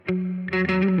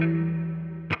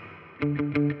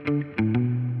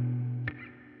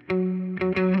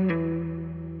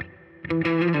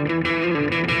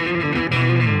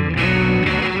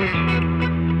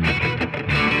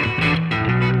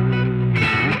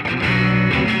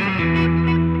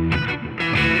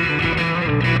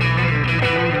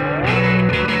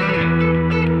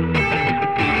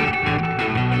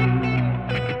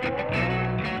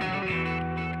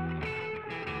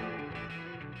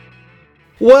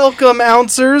Welcome,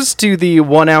 ouncers, to the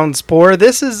 1 Ounce Pour.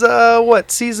 This is,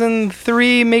 season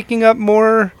 3, making up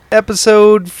more,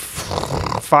 episode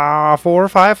 4 or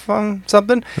 5,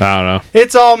 something? I don't know.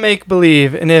 It's all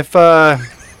make-believe, and if, We're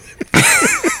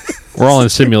all in a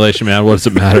simulation, man. What does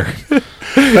it matter?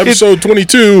 Episode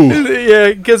 22.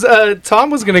 Yeah, because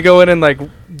Tom was going to go in and,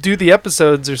 do the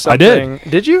episodes or something. I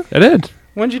did. Did you? I did.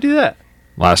 When did you do that?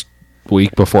 Last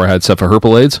week before I had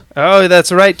cephaloherpes. Oh,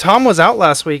 that's right. Tom was out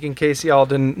last week, in case y'all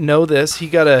didn't know this. He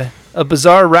got a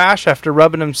bizarre rash after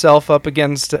rubbing himself up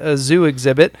against a zoo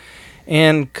exhibit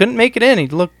and couldn't make it in. He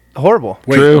looked horrible.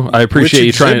 Wait, True. I appreciate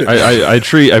you trying.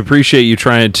 exhibit? I appreciate you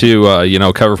trying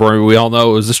to cover for me. We all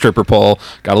know it was a stripper pole.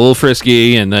 Got a little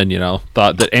frisky, and then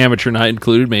thought that amateur night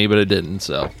included me, but it didn't.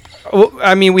 So. Well,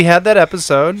 I mean, we had that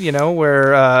episode,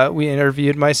 where we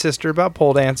interviewed my sister about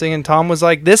pole dancing, and Tom was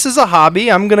like, "This is a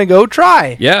hobby. I'm gonna go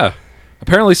try." Yeah.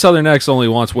 Apparently, Southern X only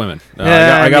wants women.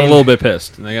 Yeah, I got a little bit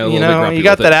pissed. And I got a little bit grumpy you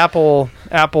got with that it.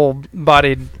 apple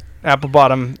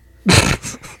bottom.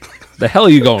 The hell are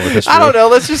you going with this? I don't know.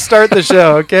 Let's just start the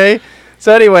show, okay?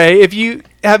 So anyway, if you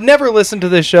have never listened to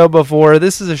this show before,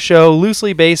 this is a show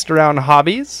loosely based around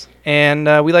hobbies. And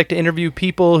we like to interview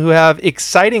people who have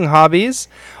exciting hobbies.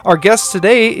 Our guest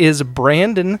today is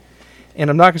Brandon. And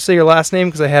I'm not going to say your last name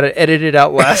because I had it edited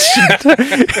out last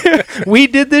year. We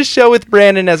did this show with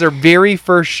Brandon as our very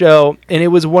first show. And it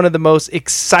was one of the most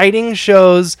exciting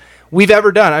shows we've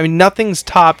ever done. I mean, nothing's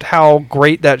topped how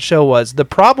great that show was. The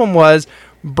problem was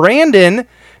Brandon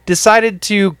decided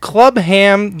to club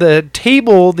ham the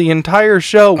table the entire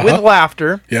show with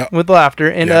laughter. Yeah. With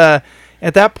laughter. And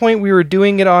at that point, we were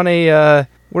doing it on a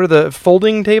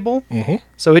folding table. Mm-hmm.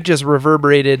 So it just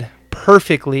reverberated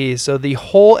perfectly. So the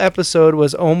whole episode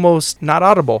was almost not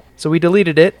audible. So we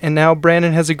deleted it, and now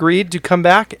Brandon has agreed to come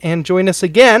back and join us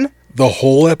again. The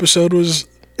whole episode was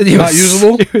not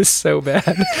usable? It was so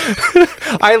bad.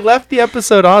 I left the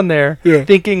episode on there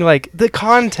thinking, the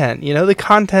content, the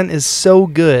content is so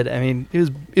good. I mean,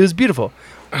 it was beautiful.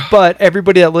 But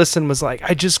everybody that listened was like,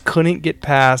 I just couldn't get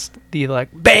past the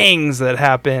bangs that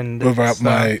happened. About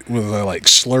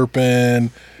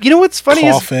slurping. You know what's funny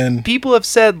coughing. is people have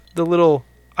said the little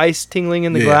ice tingling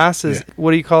in the glass is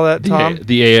what do you call that, Tom?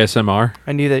 The ASMR.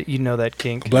 I knew that you know that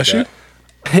kink. Bless you.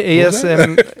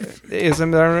 ASMR.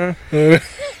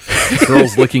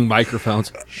 Girls licking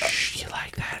microphones. Shh, you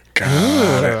like that?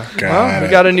 We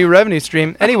got a new revenue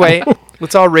stream. Anyway,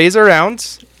 let's all raise our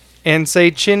ounce and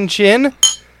say chin chin.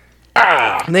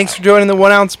 Thanks for joining the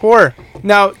 1 Ounce Pour.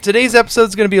 Now, today's episode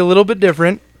is going to be a little bit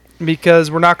different because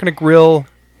we're not going to grill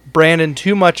Brandon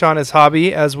too much on his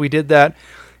hobby as we did that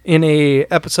in a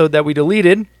episode that we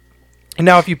deleted. And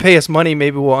now if you pay us money,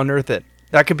 maybe we'll unearth it.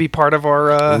 That could be part of our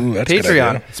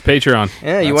Patreon. It's Patreon.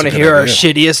 Yeah, you want to hear our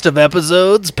shittiest of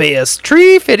episodes? Pay us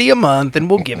 $3.50 a month and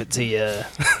we'll give it to you.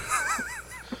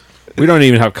 We don't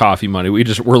even have coffee money.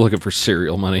 We're looking for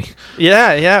cereal money.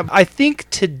 Yeah. I think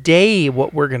today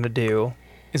what we're going to do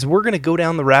is we're going to go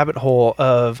down the rabbit hole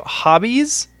of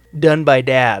hobbies done by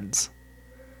dads.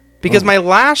 Because my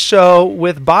last show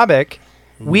with Bobek,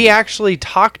 we actually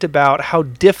talked about how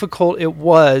difficult it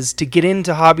was to get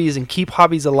into hobbies and keep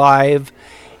hobbies alive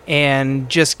and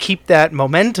just keep that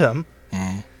momentum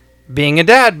being a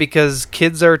dad, because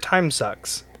kids are time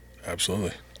sucks.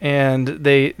 Absolutely. And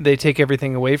they take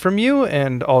everything away from you,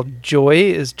 and all joy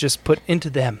is just put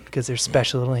into them because they're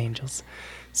special little angels.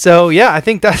 So, yeah, I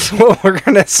think that's what we're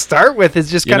going to start with, is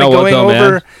just kind of going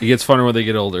over. Man? It gets funner when they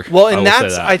get older. Well, and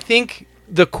I think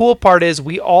the cool part is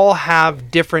we all have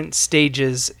different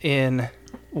stages in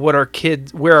where our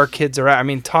kids are at. I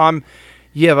mean, Tom,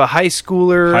 you have a high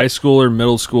schooler,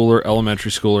 middle schooler,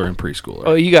 elementary schooler, and preschooler.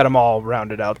 Oh, you got them all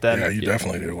rounded out then. Yeah, you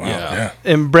definitely do. Wow. Yeah.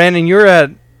 And Brandon, you're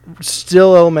at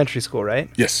still elementary school, right?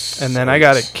 Yes. And then I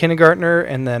got a kindergartner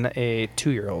and then a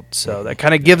 2-year-old. So that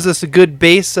kind of gives us a good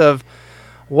base of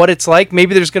what it's like.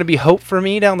 Maybe there's going to be hope for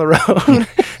me down the road.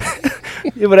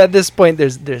 Yeah, but at this point,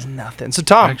 there's nothing. So,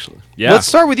 Tom, let's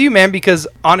start with you, man, because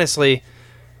honestly,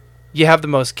 you have the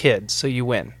most kids, so you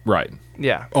win. Right.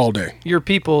 Yeah. All day. Your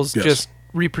peoples just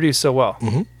reproduce so well.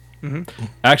 Mm-hmm. Mm-hmm.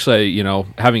 Actually,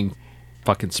 having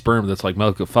fucking sperm that's like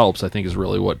Michael Phelps, I think, is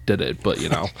really what did it. But,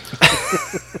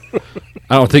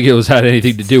 I don't think it had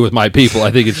anything to do with my people.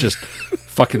 I think it's just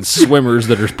fucking swimmers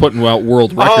that are putting out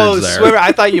world records there. Swimmer.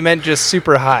 I thought you meant just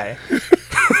super high.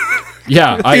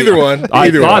 Yeah, Either one. I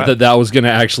Either thought one. that was going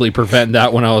to actually prevent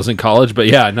that when I was in college, but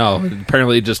yeah, no.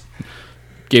 Apparently, it just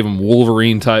gave him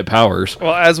Wolverine type powers.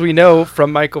 Well, as we know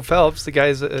from Michael Phelps, the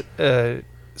guy's a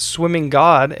swimming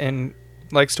god and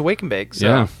likes to wake and bake.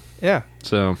 So, yeah.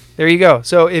 So there you go.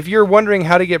 So if you're wondering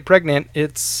how to get pregnant,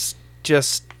 it's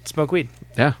just smoke weed.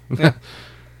 yeah.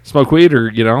 Smoke weed,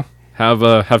 or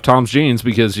have Tom's jeans,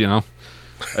 because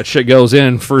that shit goes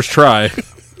in first try.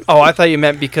 Oh, I thought you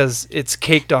meant because it's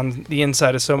caked on the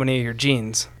inside of so many of your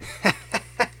jeans.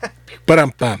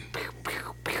 Ba-dum-bum.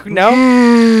 No?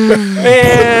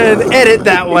 And edit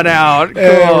that one out.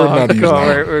 Yeah,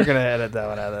 We're going to edit that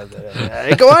one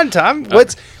out. Go on, Tom.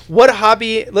 What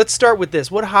hobby, let's start with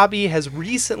this. What hobby has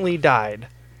recently died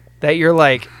that you're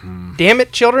like, damn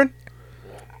it, children?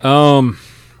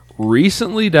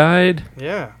 Recently died?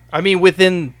 Yeah. I mean,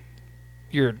 within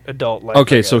your adult life.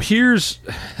 Okay, so here's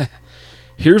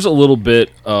a little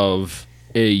bit of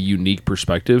a unique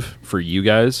perspective for you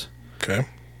guys. Okay.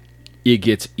 It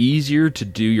gets easier to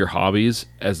do your hobbies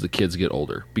as the kids get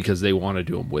older because they want to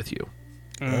do them with you.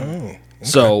 Oh. Okay.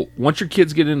 So once your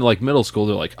kids get into like middle school,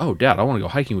 they're like, "Oh, Dad, I want to go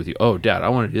hiking with you. Oh, Dad, I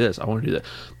want to do this. I want to do that."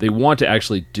 They want to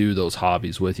actually do those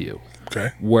hobbies with you.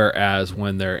 Okay. Whereas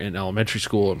when they're in elementary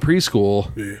school and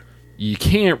preschool, Yeah. you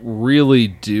can't really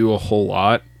do a whole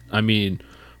lot. I mean,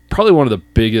 probably one of the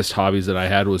biggest hobbies that I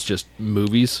had was just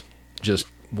movies, just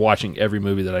watching every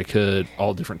movie that I could,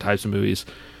 all different types of movies,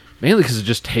 mainly because it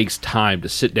just takes time to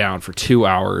sit down for 2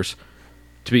 hours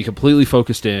to be completely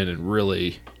focused in and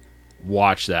really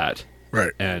watch that.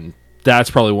 Right. And that's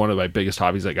probably one of my biggest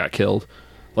hobbies that got killed.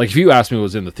 Like, if you asked me what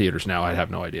was in the theaters now, I'd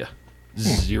have no idea.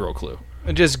 Zero clue.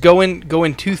 Just going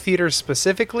to theaters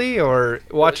specifically, or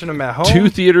watching them at home? 2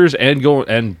 theaters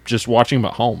and just watching them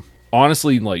at home.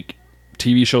 Honestly, like,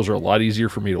 TV shows are a lot easier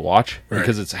for me to watch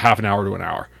because it's half an hour to an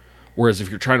hour. Whereas if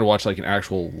you're trying to watch like an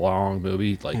actual long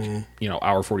movie, like,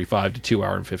 hour 45 to 2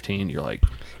 hour and 15, you're like...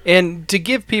 And to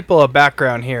give people a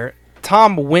background here,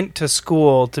 Tom went to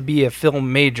school to be a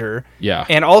film major. Yeah.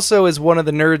 And also is one of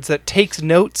the nerds that takes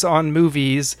notes on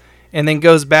movies and then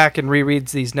goes back and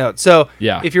rereads these notes. So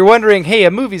if you're wondering, hey,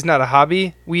 a movie's not a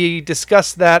hobby, we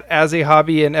discussed that as a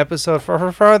hobby in episode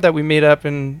 4 that we made up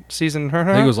in season... I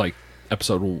think it was like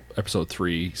episode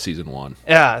 3, season 1.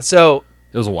 Yeah, so...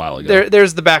 It was a while ago.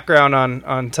 There's the background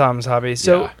on Tom's hobby.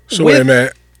 So, So wait a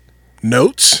minute.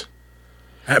 Notes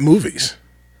at movies.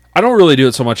 I don't really do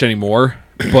it so much anymore,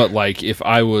 but like if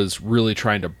I was really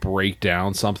trying to break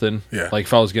down something, like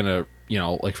if I was gonna,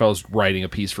 like if I was writing a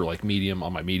piece for like Medium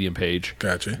on my Medium page,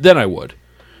 Gotcha. then I would.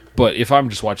 But if I'm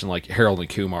just watching like Harold and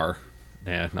Kumar,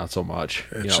 not so much.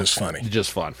 It's just funny.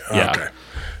 Just fun. Okay.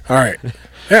 All right.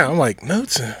 Yeah, I'm like,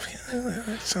 notes.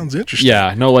 That sounds interesting.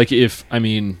 Yeah, no, like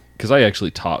because I actually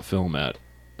taught film at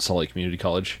Salt Lake Community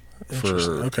College for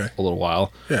a little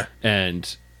while. Yeah.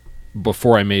 And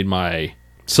before I made my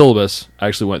syllabus, I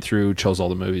actually went through, chose all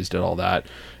the movies, did all that,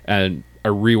 and I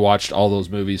rewatched all those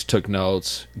movies, took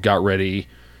notes, got ready,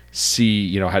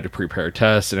 had to prepare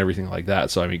tests and everything like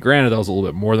that. So, granted, that was a little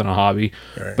bit more than a hobby,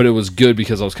 but it was good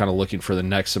because I was kind of looking for the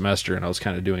next semester, and I was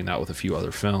kind of doing that with a few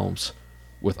other films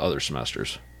with other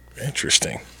semesters.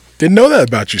 Interesting. Didn't know that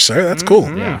about you, sir. That's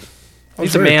cool. Yeah.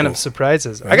 He's a man of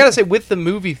surprises. Right. I gotta say, with the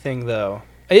movie thing, though,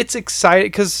 it's exciting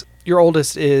because your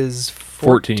oldest is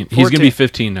 14. He's going to be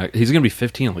 15. He's going to be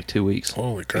 15 in like 2 weeks.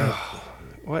 Holy crap.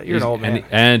 What? You're an old man.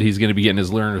 And he's going to be getting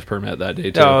his learner's permit that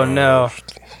day, too. Oh, no.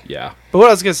 Yeah. But what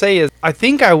I was going to say is, I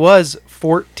think I was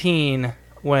 14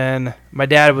 when my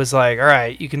dad was like, all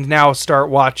right, you can now start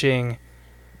watching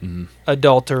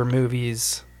adulter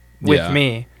movies with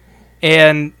me.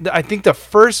 And I think the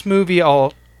first movie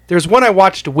there's one I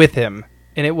watched with him,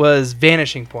 and it was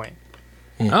Vanishing Point.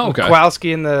 Oh, okay.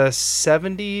 Kowalski in the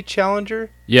 70 Challenger.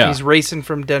 Yeah. He's racing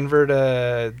from Denver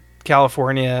to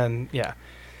California, and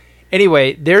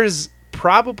Anyway, there's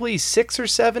probably 6 or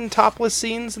 7 topless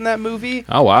scenes in that movie.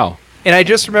 Oh, wow. And I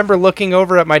just remember looking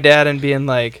over at my dad and being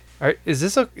like, is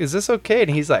this okay? And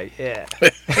he's like, yeah.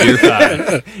 You're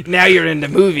fine. Now you're into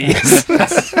movies.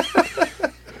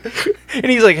 And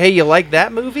he's like, hey, you like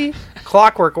that movie?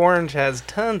 Clockwork Orange has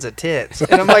tons of tits.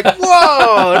 And I'm like,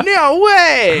 whoa, no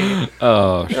way.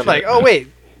 Oh, and I'm like, oh, wait,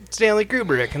 Stanley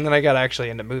Kubrick. And then I got actually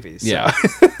into movies. Yeah.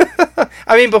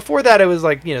 So. Before that, it was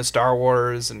like, Star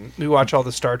Wars, and we watch all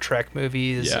the Star Trek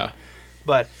movies. Yeah.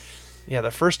 But, the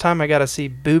first time I got to see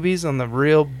boobies on the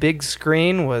real big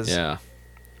screen was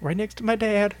right next to my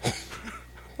dad.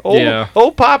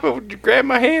 Old Papa would grab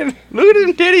my hand. Look at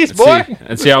them titties,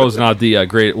 boy. See, I was not the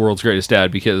world's greatest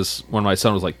dad, because when my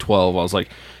son was like 12, I was like,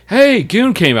 "Hey,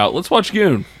 Goon came out. Let's watch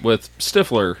Goon with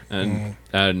Stifler." And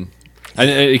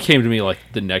it came to me like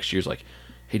the next year's like,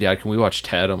 "Hey, Dad, can we watch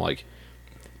Ted?" I'm like,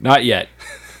 "Not yet,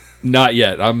 not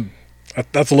yet.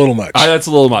 That's a little much. That's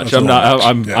a little much. That's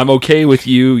I'm okay with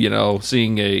you,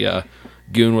 seeing a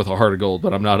goon with a heart of gold,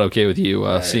 but I'm not okay with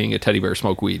you seeing a teddy bear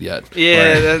smoke weed yet."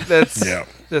 Yeah, that's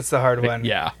the hard one.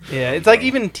 Yeah. It's like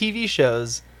even TV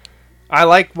shows. I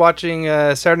like watching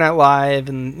Saturday Night Live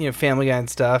and Family Guy and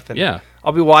stuff. And Yeah.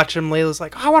 I'll be watching them. Layla's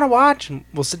like, "I want to watch," and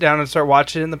we'll sit down and start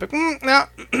watching it. And they're like, "No,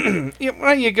 why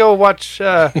don't you go watch?"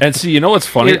 And see, you know what's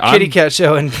funny? Kitty Cat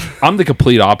show. And I'm the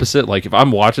complete opposite. Like, if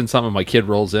I'm watching something and my kid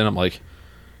rolls in, I'm like,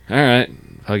 all right,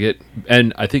 I'll get.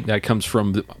 And I think that comes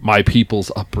from my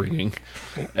people's upbringing,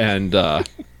 and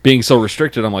being so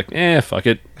restricted. I'm like, fuck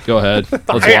it, go ahead, let's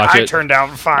watch it. I turned out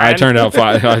fine. I turned out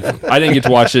fine. I didn't get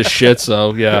to watch this shit,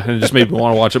 so yeah, and it just made me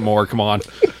want to watch it more. Come on.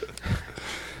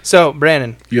 So,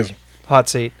 Brandon. Yes. Hot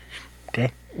seat.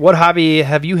 Okay. What hobby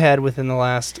have you had within the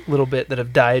last little bit that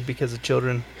have died because of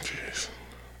children? Jeez.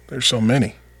 There's so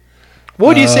many. What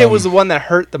would you say was the one that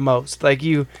hurt the most? Like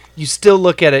you still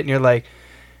look at it and you're like,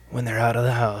 when they're out of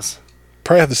the house.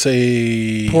 Probably have to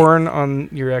say Porn on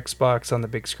your Xbox on the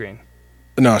big screen.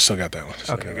 No, I still got that one.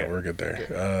 Okay, good. We're good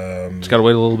there. Just gotta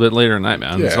wait a little bit later at night,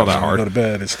 man. It's not that hard. Go to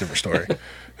bed. It's a different story.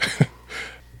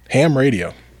 Ham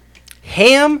radio.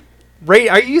 Ham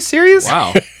radio? Are you serious?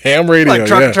 Wow. Ham radio. Like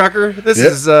trucker. This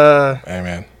is Hey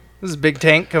man. This is Big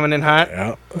Tank coming in hot.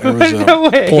 Yeah. There was a No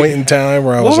way. point in time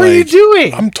where I was What were you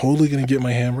doing? I'm totally gonna get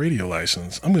my ham radio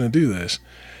license. I'm gonna do this.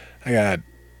 I got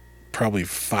probably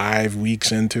 5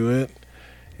 weeks into it,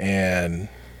 and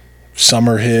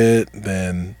summer hit.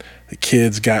 Then the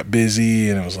kids got busy,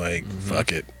 and it was like,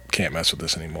 fuck it, can't mess with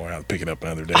this anymore. I'll pick it up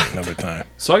another day, another time.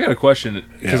 So I got a question,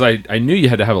 because I knew you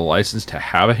had to have a license to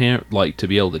have a ham, like to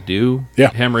be able to do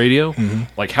ham radio. Mm-hmm.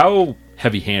 Like, how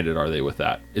heavy-handed are they with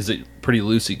that? Is it pretty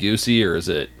loosey-goosey, or is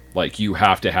it like you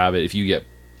have to have it? If you get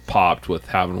popped with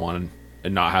having one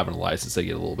and not having a license, they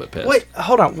get a little bit pissed. Wait,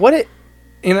 hold on.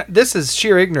 This is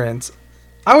sheer ignorance.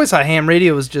 I always thought ham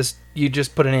radio was just you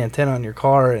just put an antenna on your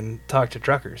car and talk to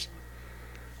truckers.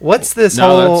 What's this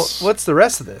what's the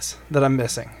rest of this that I'm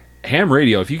missing? Ham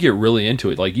radio, if you get really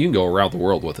into it, like, you can go around the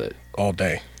world with it all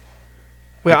day.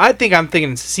 Well, I'm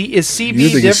thinking is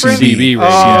CB different? CB radio.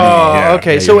 Oh,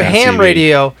 okay. Yeah, so CB. ham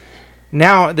radio,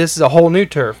 now this is a whole new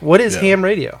turf. What is ham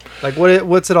radio? Like,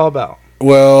 what's it all about?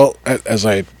 Well, as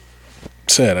I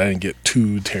said, I didn't get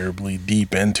too terribly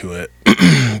deep into it,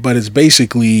 but it's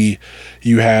basically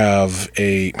you have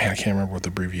I can't remember what the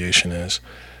abbreviation is,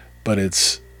 but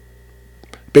it's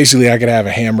basically I could have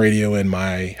a ham radio in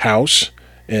my house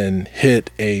and hit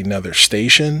another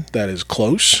station that is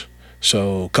close,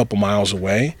 so a couple miles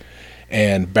away,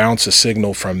 and bounce a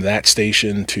signal from that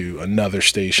station to another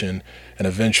station and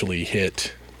eventually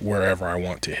hit wherever I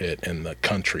want to hit in the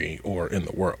country or in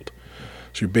the world.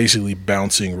 So you're basically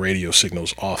bouncing radio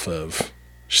signals off of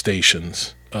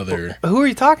stations, Who are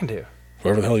you talking to?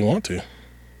 whoever the hell you want to.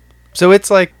 So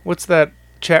it's like, what's that,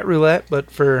 chat roulette,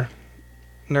 but for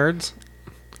nerds?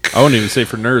 I wouldn't even say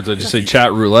for nerds. I just say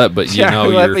chat roulette, but Chat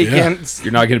roulette,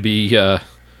 you're not going to be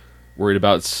worried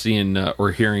about seeing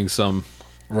or hearing some.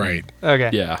 Right.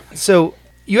 Okay. Yeah. So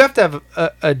you have to have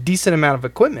a decent amount of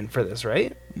equipment for this,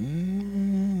 right?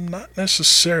 Not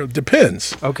necessarily.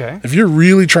 Depends. Okay. If you're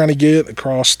really trying to get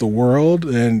across the world,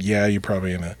 then yeah, you're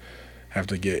probably gonna have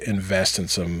to invest in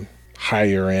some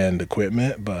higher end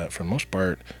equipment. But for the most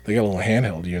part, they got little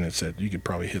handheld units that you could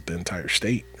probably hit the entire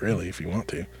state, really, if you want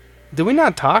to. Did we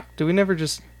not talk? Did we never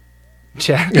just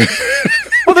chat?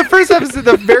 Well, the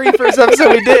very first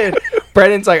episode we did,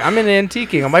 Brennan's like, I'm in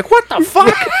antiquing. I'm like, what the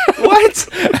fuck? What?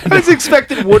 I was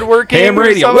expecting woodworking Ham or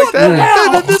radio. something like that.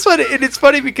 No, this one, and it's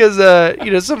funny because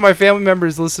some of my family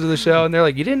members listen to the show and they're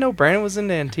like, you didn't know Brandon was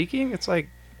into antiquing? It's like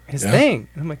his thing.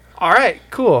 And I'm like, all right,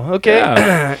 cool, okay.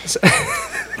 Yeah.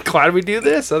 Glad we do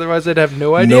this. Otherwise, I'd have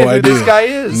no idea who this guy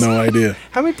is. No idea.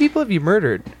 How many people have you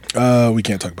murdered? We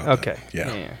can't talk about Okay.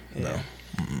 that. Yeah. No.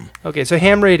 Okay, so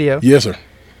ham radio. Yes, sir.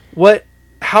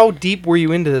 How deep were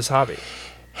you into this hobby?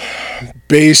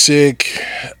 Basic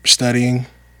studying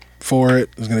for it.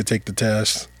 I was going to take the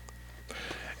test.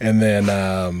 And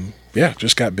then,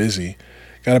 just got busy.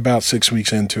 Got about 6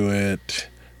 weeks into it.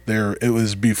 It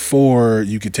was before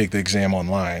you could take the exam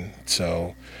online.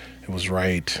 So it was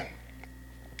right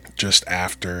just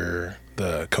after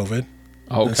the COVID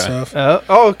and stuff.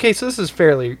 Okay, so this is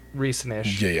fairly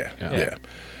recent-ish. Yeah.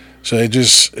 So it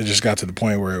just got to the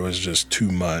point where it was just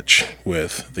too much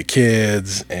with the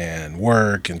kids and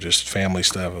work and just family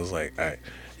stuff. I was like, all right,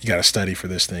 you got to study for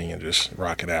this thing and just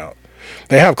rock it out.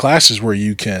 They have classes where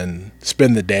you can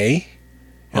spend the day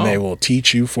and they will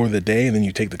teach you for the day, and then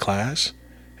you take the class.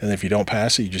 And if you don't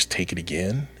pass it, you just take it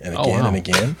again and again and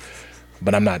again.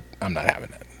 But I'm not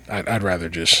having that. I'd rather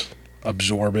just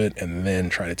absorb it and then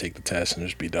try to take the test and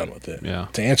just be done with it. Yeah.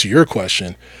 To answer your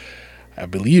question, I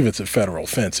believe it's a federal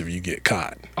offense if you get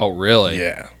caught. Oh, really?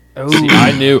 Yeah. See,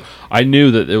 I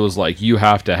knew that it was like you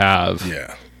have to have.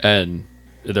 Yeah. And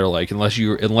they're like, unless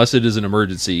it is an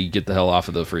emergency, get the hell off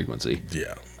of the frequency.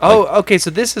 Yeah. Oh, okay. So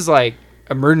this is like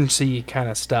emergency kind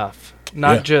of stuff,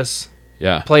 not just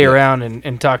play around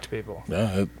and talk to people.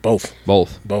 Both.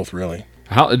 Both, really.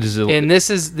 How does it? And this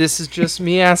is just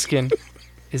me asking,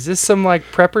 is this some like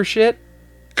prepper shit?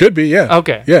 Could be, yeah.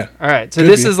 Okay. Yeah. All right. So Could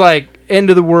this be. is like end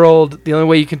of the world. The only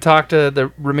way you can talk to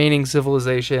the remaining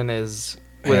civilization is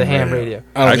with a ham radio.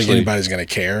 I don't think anybody's going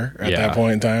to care at that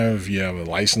point in time if you have a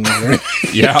license.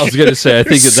 Yeah, I was going to say, I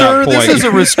think at Sir, that point. this is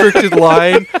a restricted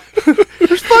line.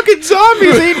 There's fucking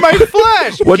zombies eating my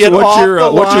flesh. What's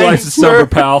your license number,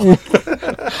 pal?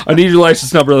 I need your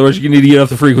license number, otherwise you need to get off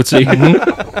the frequency.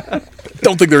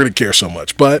 Don't think they're going to care so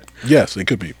much, but yes, it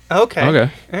could be. Okay.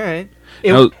 All right.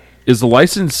 Now, is the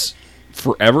license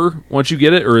forever once you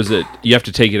get it, or is it you have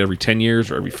to take it every 10 years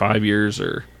or every 5 years,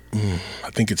 or? I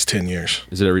think it's 10 years.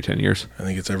 Is it every 10 years? I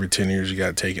think it's every 10 years you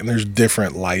got to take it. And there's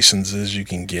different licenses you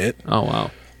can get. Oh,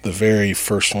 wow. The very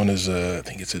first one is I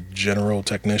think it's a general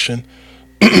technician.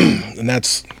 And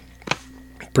that's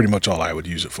pretty much all I would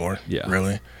use it for. Yeah.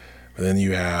 Really. But then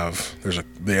you have,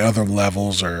 the other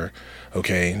levels are,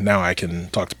 okay, now I can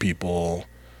talk to people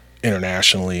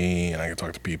internationally, and I can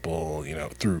talk to people,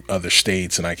 through other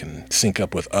states, and I can sync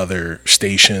up with other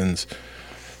stations.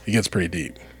 It gets pretty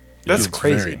deep. That's it's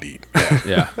crazy. Very deep.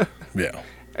 Yeah. Yeah.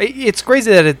 It's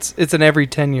crazy that it's an every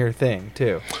 10-year thing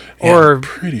too. Yeah, or I'm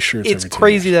pretty sure it's every 10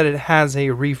 crazy years. that it has a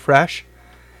refresh.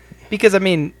 Because I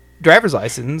mean, driver's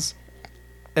license,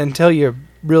 until you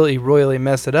really royally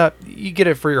mess it up, you get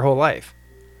it for your whole life.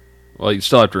 Well, you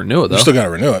still have to renew it, though. You still got to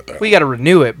renew it, though. We got to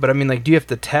renew it, but I mean, like, do you have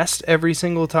to test every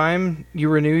single time you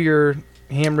renew your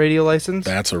ham radio license?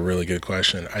 That's a really good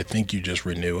question. I think you just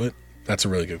renew it. That's a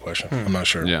really good question. I'm not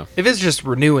sure. Yeah. If it's just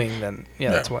renewing, then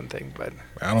that's one thing. But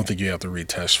I don't think you have to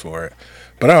retest for it.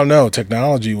 But I don't know.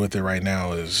 Technology with it right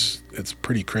now it's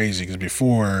pretty crazy, because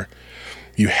before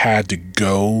you had to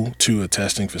go to a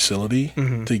testing facility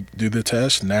to do the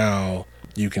test. Now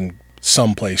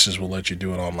some places will let you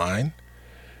do it online.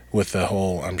 With the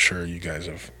whole, I'm sure you guys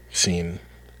have seen,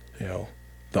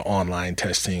 the online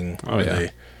testing. Oh, yeah.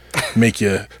 They make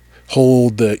you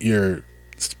hold your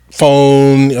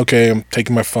phone. Okay, I'm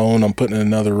taking my phone. I'm putting it in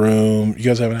another room. You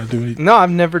guys haven't had to do it? no,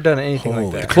 I've never done anything like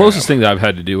Holy that. The closest thing that I've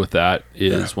had to do with that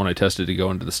is when I tested to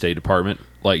go into the State Department.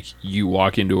 Like, you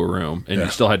walk into a room, and you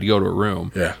still had to go to a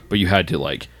room. Yeah. But you had to,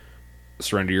 like,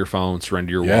 surrender your phone,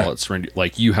 surrender your wallet,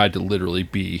 like, you had to literally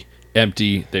be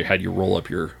empty. They had you roll up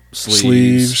your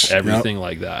sleeves, everything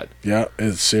like that. Yeah,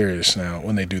 it's serious now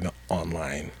when they do the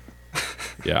online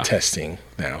testing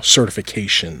now,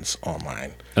 certifications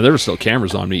online. And there were still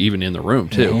cameras on me even in the room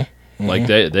too. Like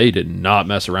they did not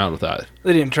mess around with that.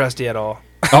 They didn't trust you at all.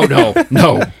 Oh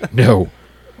no.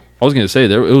 I was going to say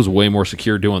it was way more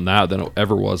secure doing that than it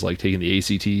ever was like taking the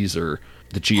ACTs or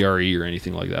the GRE or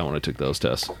anything like that when I took those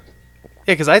tests.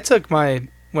 Yeah, because I took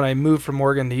when I moved from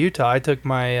Oregon to Utah, I took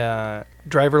my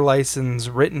driver license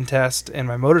written test and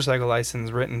my motorcycle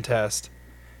license written test.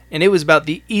 And it was about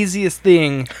the easiest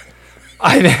thing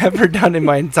I've ever done in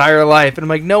my entire life. And I'm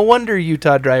like, no wonder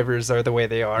Utah drivers are the way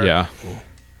they are. Yeah.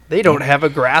 They don't have a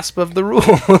grasp of the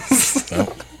rules.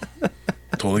 No,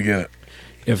 totally get it.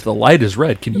 If the light is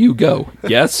red, can you go?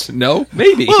 Yes? No?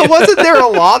 Maybe. Well, wasn't there a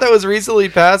law that was recently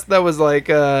passed that was like,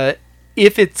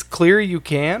 if it's clear, you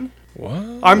can?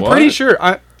 What? I'm pretty sure.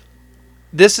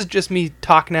 This is just me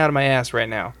talking out of my ass right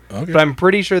now. Okay. But I'm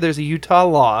pretty sure there's a Utah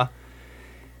law.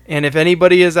 And if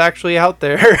anybody is actually out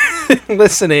there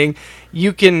listening,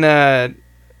 you can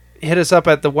hit us up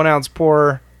at the 1 ounce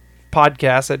pour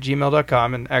podcast at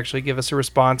gmail.com and actually give us a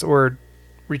response, or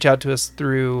reach out to us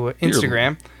through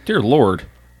Instagram. Dear Lord.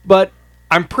 But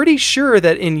I'm pretty sure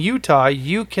that in Utah,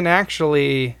 you can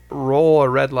actually roll a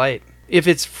red light. If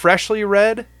it's freshly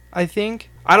red, I think.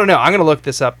 I don't know. I'm going to look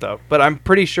this up, though. But I'm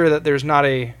pretty sure that there's not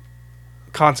a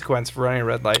consequence for running a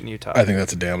red light in Utah. I think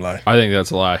that's a damn lie. I think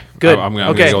that's a lie. Good. I'm Okay.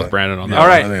 going to go with Brandon on that. All I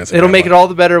right. think that's a It'll damn make it lie. all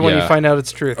the better when you Yeah. find out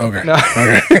it's truth. Okay. No.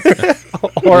 Okay.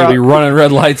 Or, You'll be running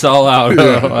red lights all out,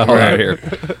 all out here.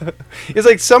 it's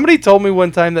like somebody told me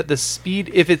one time that the speed,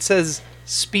 if it says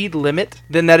speed limit,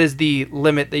 then that is the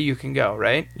limit that you can go,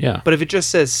 right? Yeah. But if it just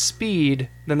says speed,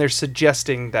 then they're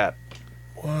suggesting that.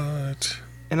 What?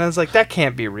 And I was like, that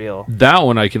can't be real. That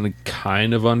one I can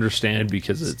kind of understand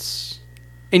because it's...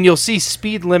 And you'll see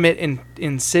speed limit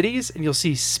in cities, and you'll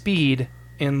see speed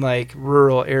in like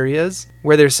rural areas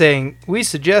where they're saying, we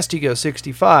suggest you go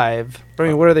 65. But I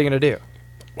mean, what are they going to do?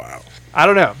 Wow. I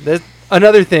don't know. There's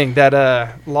another thing that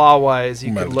law-wise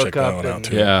you Might could have to look check that up one out and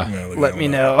too. Yeah. Might look let that me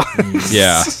one know. up.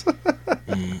 Yeah.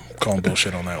 Calling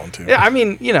bullshit on that one too. Yeah, I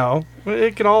mean, you know,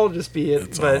 it can all just be it.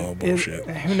 It's but all bullshit.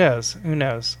 Who knows? Who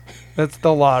knows? That's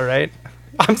the law, right?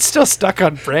 I'm still stuck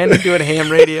on Brandon doing ham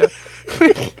radio.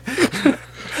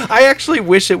 I actually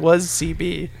wish it was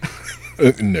CB.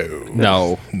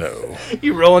 No.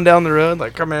 You rolling down the road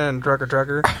like, come in,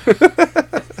 trucker.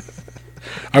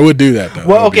 I would do that though.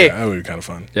 Well, okay. That would be kind of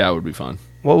fun. Yeah, it would be fun.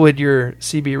 What would your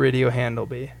CB radio handle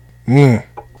be?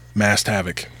 Masked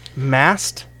Havoc.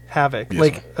 Mast Havoc. Yes,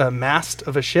 Like sir. a mast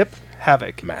of a ship?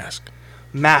 Havoc. Masked.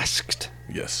 Masked.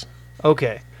 Yes.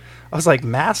 Okay. I was like,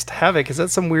 masked havoc? Is that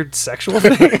some weird sexual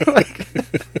thing? Like,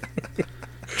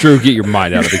 Drew, get your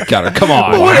mind out of the gutter. Come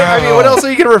on. I mean, what else are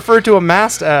you going to refer to a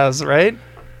mast as, right?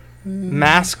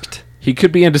 Masked. He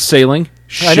could be into sailing,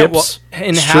 I know, well, ships.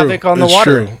 in It's havoc true. on the It's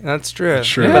water. true. That's true. It's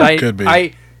true. But It could be.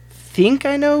 I think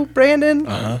I know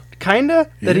Brandon. Kinda.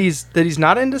 Yeah. That he's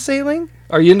not into sailing.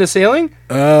 Are you into sailing?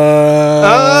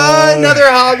 Another Another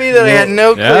hobby that I had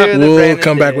no clue. Yeah, that We'll Brandon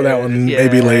come back with did. that one Yeah,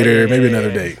 maybe later, maybe yeah.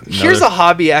 another date. Here's a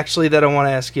hobby actually that I want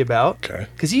to ask you about. Okay.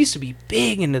 Because he used to be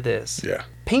big into this. Yeah.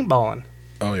 Paintballing.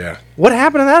 Oh yeah. What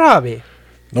happened to that hobby?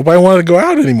 Nobody wanted to go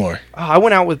out anymore. Oh, I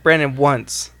went out with Brandon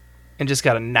once and just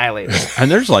got annihilated.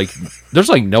 And there's like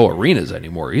no arenas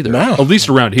anymore either. No. At least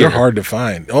around here. They're hard to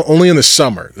find. Only in the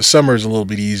summer. The summer is a little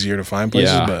bit easier to find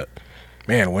places, Yeah. but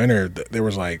man, winter there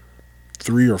was like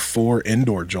 3 or 4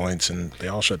 indoor joints and they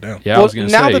all shut down. Yeah, I Well, was gonna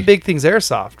now say. the big thing's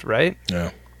airsoft, right?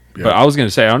 Yeah. But I was gonna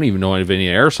say I don't even know of any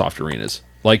airsoft arenas.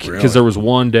 Like because Really? there was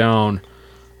one down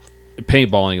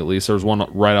paintballing at least. There was one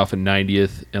right off of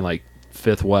 90th and like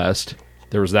 5th West.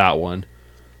 There was that one.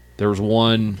 There was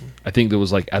one I think that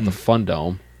was like at the Fun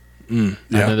Dome. And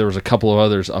Yeah. then there was a couple of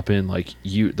others up in like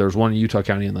there was one in Utah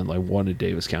County and then like one in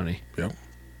Davis County. Yep.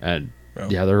 And Yep.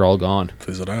 yeah, they're all gone.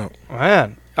 Fizzled out.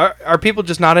 Man, are people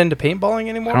just not into paintballing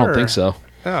anymore? I don't or- think so.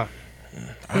 Oh.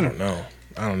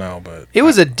 I don't know, but It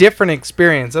was a different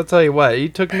experience. I'll tell you what. You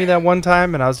took me that one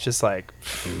time, and I was just like,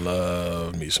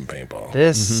 love me some paintball.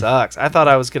 this sucks. I thought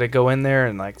I was going to go in there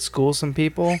and, like, school some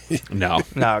people. No.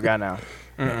 No, God, no.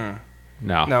 Mm-mm.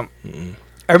 No. No.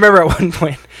 I remember at one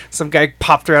point, some guy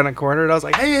popped around a corner, and I was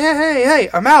like, hey,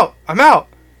 I'm out.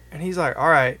 And he's like, all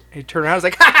right. He turned around, I was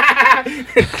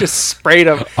like, just sprayed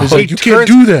him. He's like, you can't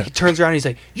do that. He turns around, and he's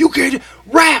like, you can't,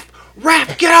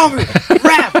 Raph, get over here,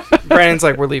 Raph. Brandon's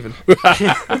like, we're leaving.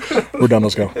 We're done.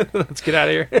 Let's go. Let's get out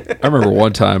of here. I remember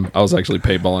one time I was actually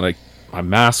paintballing. My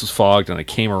mask was fogged, and I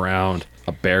came around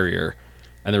a barrier,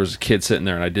 and there was a kid sitting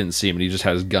there, and I didn't see him, and he just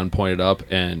had his gun pointed up,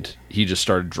 and he just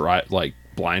started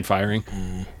blind firing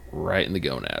right in the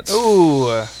gonads Ooh.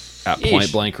 at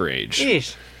point blank range.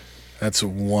 Yeesh. That's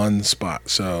one spot.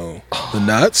 So the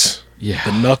nuts, Yeah.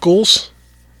 the knuckles.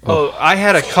 Oh, I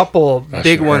had a couple That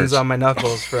big shit ones hurts. on my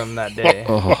knuckles from that day.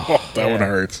 That one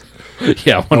hurts.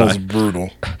 Yeah, when That was I brutal.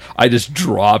 just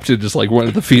dropped and just like went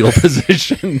into the fetal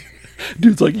position.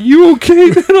 Dude's like, "You okay,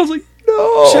 man?" I was like,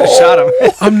 "No." Should have shot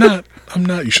him. I'm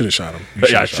not. You should have shot him. You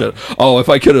Yeah, I should've should. shot him. Oh, if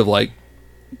I could have like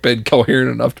been coherent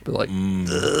enough to be like,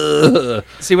 "Ugh."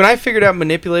 See, when I figured out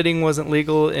manipulating wasn't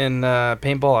legal in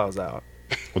paintball, I was out.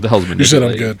 "What the hell's You said I'm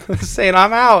manipulating?" good. Saying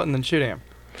I'm out and then shooting him.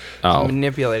 Oh,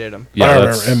 Manipulated him. yeah, I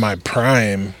that's remember in my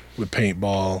prime with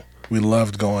paintball, we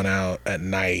loved going out at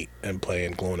night and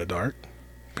playing glow in the dark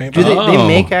paintball. Do they Oh.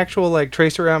 make actual like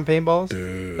trace around paintballs?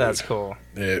 Dude, That's cool.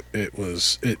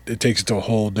 it takes it to a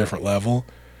whole different level.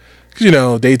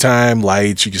 'Cause, daytime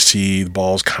lights, you can see the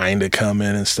balls kind of come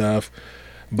in and stuff,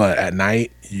 but at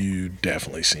night you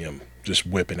definitely see them just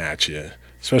whipping at you,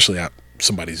 especially out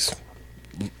somebody's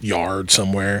yard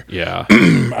somewhere, yeah.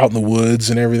 out in the woods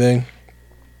and everything.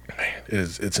 Man,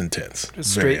 it's intense. Just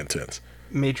It's very straight- intense.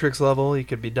 Matrix level, you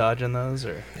could be dodging those,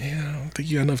 or Yeah, I don't think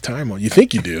you got enough time on. You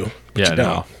think you do, but Yeah, you no.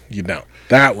 don't. You don't.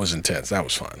 That was intense. That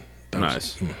was fun. That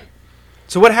was- Nice.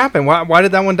 so. What happened? Why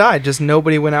did that one die? Just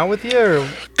nobody went out with you, or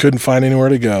Couldn't find anywhere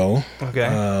to go.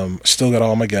 okay? Still got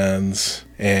all my guns,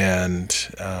 and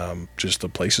just the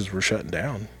places were shutting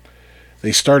down.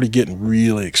 They started getting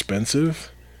really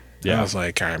expensive. And I Yeah. was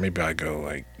like, all right, maybe I go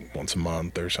like once a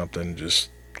month or something, just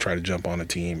try to jump on a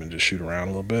team and just shoot around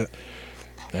a little bit.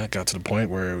 Yeah, it got to the point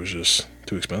where it was just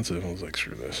too expensive. I was like,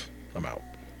 screw this. I'm out.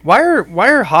 Why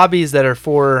are hobbies that are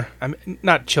for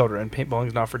not children?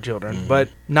 Paintballing's not for children, but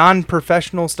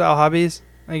non-professional style hobbies,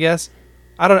 I guess.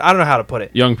 I don't know how to put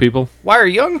it. Young people. Why are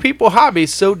young people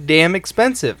hobbies so damn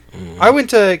expensive? I went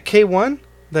to K1,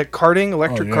 the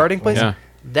electric karting place. Yeah.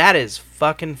 That is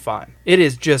fucking fun. It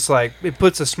is just like, it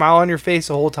puts a smile on your face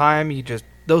the whole time.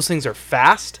 Those things are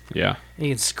fast. Yeah. And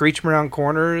you can screech them around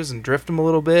corners and drift them a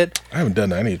little bit. I haven't done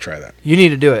that. I need to try that. You need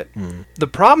to do it. The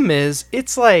problem is,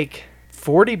 it's like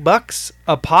 $40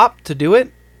 a pop to do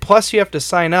it. Plus you have to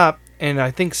sign up. And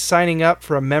I think signing up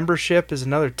for a membership is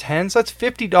another $10. So that's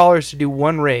 $50 to do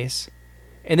one race.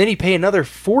 And then you pay another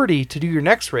 $40 to do your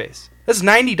next race. That's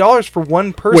 $90 for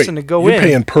one person to go in. You're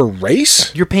paying per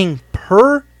race? You're paying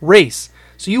per race.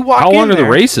 So you walk in. How long are the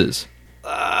races?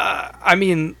 I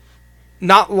mean,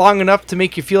 not long enough to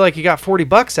make you feel like you got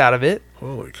 $40 out of it.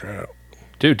 Holy crap.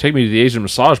 Dude, take me to the Asian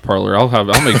massage parlor. I'll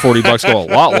make $40 go a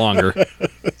lot longer.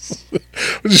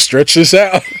 We'll just stretch this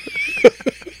out.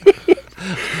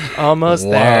 Almost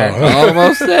there.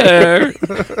 Almost there.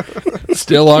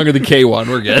 Still longer than K1.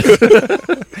 We're good.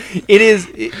 It is,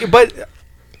 but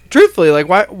truthfully, like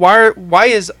why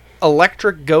is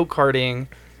electric go-karting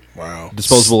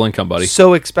Disposable income, buddy.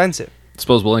 so expensive?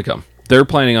 Disposable income. They're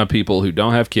planning on people who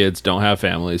don't have kids, don't have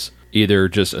families, either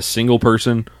just a single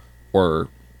person or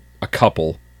a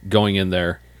couple going in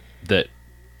there that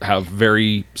have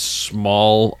very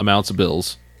small amounts of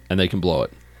bills and they can blow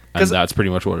it. And that's pretty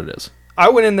much what it is. I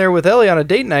went in there with Ellie on a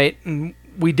date night and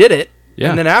we did it. Yeah.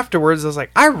 And then afterwards I was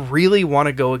like, I really want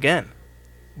to go again.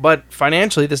 But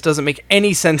financially, this doesn't make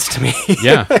any sense to me.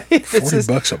 Yeah.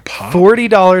 $40 a pop.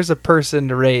 $40 a person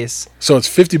to race. So it's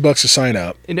 $50 to sign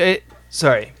up.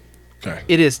 Sorry. Okay.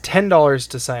 It is $10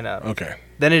 to sign up. Okay.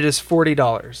 Then it is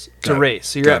 $40 to race.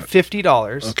 So you're at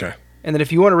 $50. Okay. And then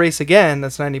if you want to race again,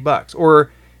 that's $90.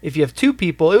 Or if you have two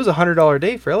people, it was a $100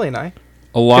 day for Ellie and I.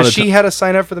 Because she had to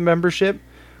sign up for the membership.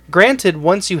 Granted,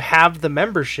 once you have the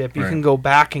membership, you can go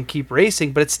back and keep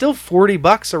racing, but it's still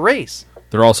 $40 a race.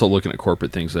 They're also looking at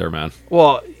corporate things there, man.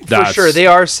 Well, for sure. They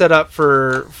are set up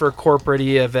for corporate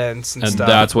events and stuff. And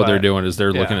that's what they're doing is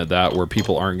they're looking at that where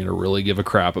people aren't going to really give a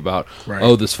crap about,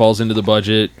 oh, this falls into the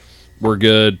budget. We're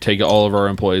good. Take all of our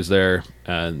employees there.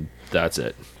 And that's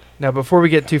it. Now, before we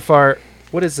get too far,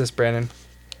 what is this, Brandon?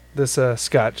 This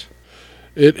scotch?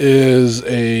 It is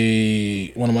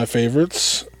one of my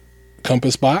favorites,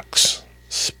 Compass Box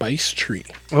Spice Tree.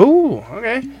 Oh,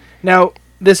 okay. Now,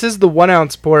 this is the 1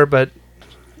 ounce pour, but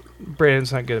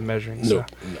Brandon's not good at measuring, so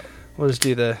we'll just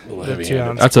do the 2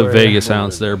 ounce. That's a Vegas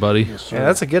ounce there, buddy. Yeah,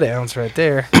 that's a good ounce right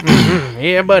there.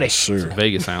 Yeah, buddy. Yes, sir. It's a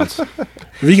Vegas ounce.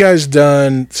 Have you guys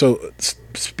done, so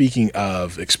speaking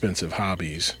of expensive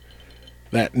hobbies,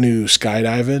 that new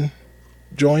skydiving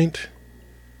joint?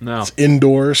 No. It's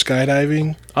indoor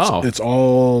skydiving. Oh. It's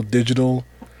all digital.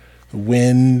 The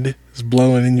wind is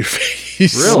blowing in your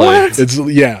face. Really? What?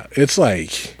 It's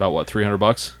like About what,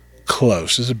 $300?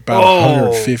 close. It's about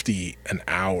 $150 an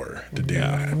hour to do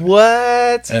that.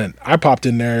 What? And I popped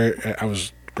in there. I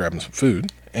was grabbing some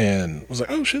food and was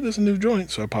like, "Oh shit, there's a new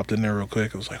joint." So I popped in there real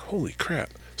quick. I was like, "Holy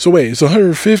crap!" So wait, it's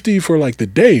 $150 for like the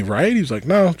day, right? He was like,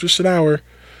 "No, just an hour."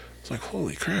 It's like,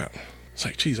 "Holy crap!" It's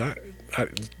like, "Geez,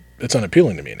 it's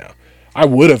unappealing to me now." I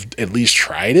would have at least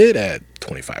tried it at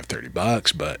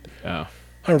 $25-$30, but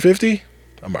 $150,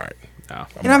 I'm all right. Yeah.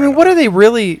 And I mean, what are they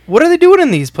doing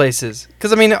in these places?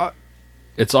 Because I mean,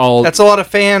 it's all that's a lot of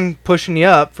fan pushing you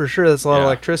up for sure. That's a lot of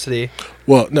electricity.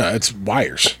 Well, no, it's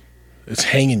wires. It's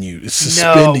hanging you. It's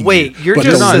suspending. No, wait, you. You're But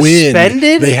just the wind,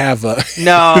 suspended. They have a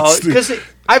no, because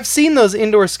I've seen those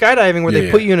indoor skydiving where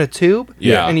they put you in a tube.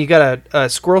 Yeah. And you got a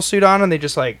squirrel suit on, and they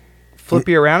just like flip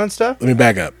you around and stuff. Let me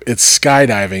back up. It's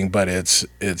skydiving, but it's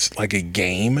like a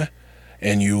game,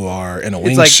 and you are in a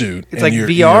wingsuit. It's like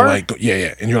VR. You're like,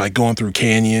 and you're like going through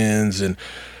canyons and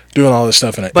doing all this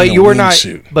stuff in a But in a you're not.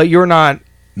 wingsuit. But you're not.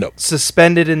 No.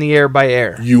 Suspended in the air by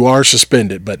air. You are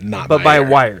suspended, but not. But by air.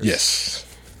 wires.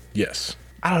 Yes.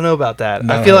 I don't know about that.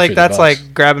 Not I feel like that's $150.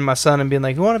 like grabbing my son and being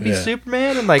like, "You want to be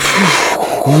Superman?" And like,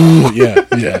 No.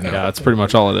 Yeah, that's pretty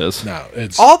much all it is. No,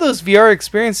 it's all those VR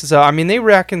experiences. Though, I mean, they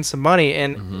rack in some money,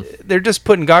 and they're just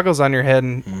putting goggles on your head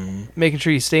and making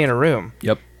sure you stay in a room.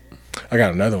 Yep. I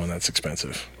got another one that's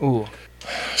expensive. Ooh.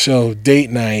 So date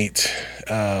night,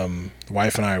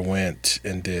 wife and I went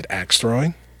and did axe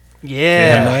throwing.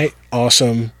 Yeah. One night,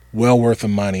 awesome, well worth the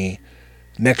money.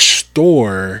 Next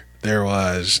door, there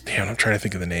was, I'm trying to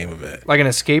think of the name of it. Like an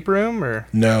escape room, or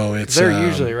no, it's they're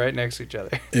usually right next to each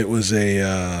other. It was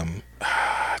a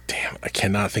I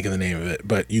cannot think of the name of it.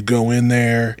 But you go in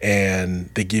there and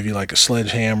they give you like a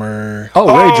sledgehammer. Oh,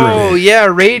 Rage Room. Oh yeah,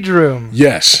 Rage Room.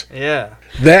 Yes, Yeah.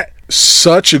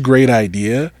 such a great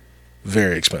idea,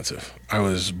 very expensive. I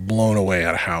was blown away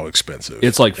at how expensive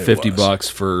It's like it $50 was.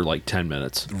 for like 10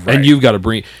 minutes. Right. And you've got to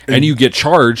bring, and you get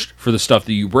charged for the stuff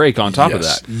that you break on top of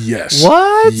that. Yes.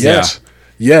 What? Yes.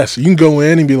 Yes. You can go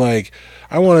in and be like,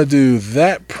 I want to do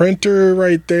that printer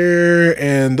right there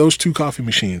and those 2 coffee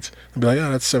machines. I'd be like,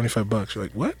 oh, that's $75. You're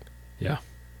like, what? Yeah.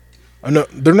 No,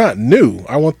 they're not new.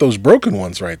 I want those broken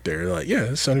ones right there. They're like, yeah,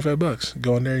 it's $75.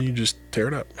 Go in there and you just tear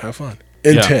it up. Have fun.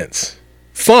 Intense.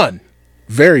 Fun.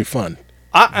 Very fun.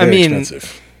 I Very mean,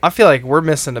 expensive. I feel like we're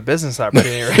missing a business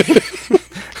opportunity.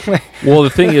 Right? Well, the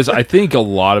thing is, I think a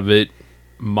lot of it,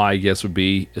 my guess would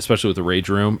be, especially with the Rage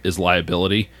Room, is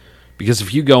liability. Because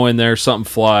if you go in there, something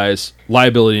flies,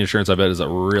 liability insurance, I bet, is a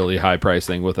really high price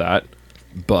thing with that.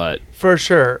 But For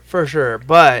sure.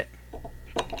 But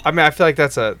I mean, I feel like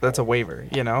that's a waiver.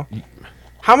 You know,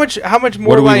 how much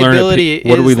more liability?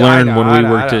 What did we learn I when know, we I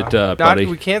know, worked I at know. Buddy?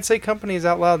 We can't say companies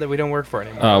out loud that we don't work for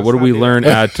anymore. What did we learn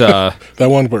at That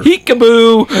one word.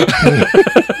 Peekaboo?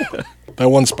 That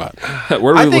one spot.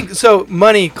 Where I think so.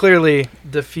 Money clearly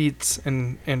defeats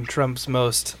and trumps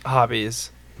most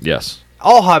hobbies. Yes.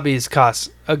 All hobbies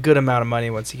cost a good amount of money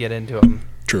once you get into them.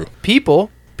 True. People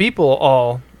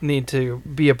all need to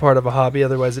be a part of a hobby,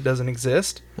 otherwise it doesn't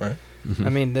exist. Right. I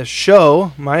mean, this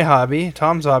show, my hobby,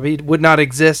 Tom's hobby, would not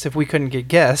exist if we couldn't get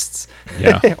guests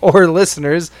Yeah. or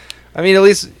listeners. I mean, at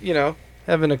least,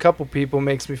 having a couple people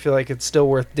makes me feel like it's still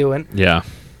worth doing. Yeah.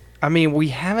 I mean, we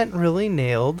haven't really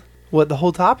nailed what the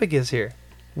whole topic is here.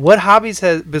 What hobbies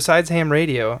has, besides ham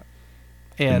radio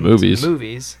and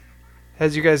movies,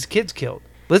 has your guys' kids killed?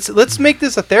 Let's make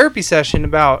this a therapy session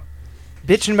about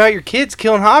bitching about your kids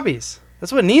killing hobbies.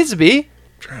 That's what it needs to be.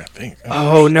 Trying to think.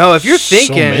 Oh no! If you're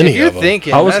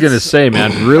thinking, I was gonna say,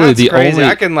 man, really that's the crazy. only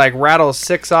I can rattle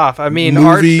 6 off. I mean,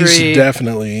 movies archery.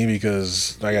 definitely,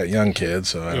 because I got young kids,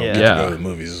 so I don't get to Yeah. go to the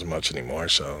movies as much anymore.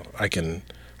 So I can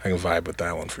vibe with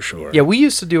that one for sure. Yeah, we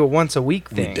used to do a once a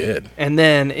week We thing. did. And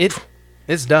then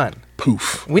it's done.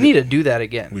 Poof. We need to do that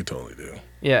again. We totally do.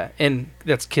 Yeah, and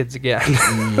that's kids again.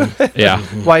 yeah.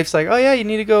 Wife's like, oh yeah, you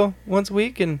need to go once a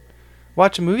week and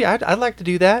watch a movie. I'd like to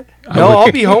do that. I No, would-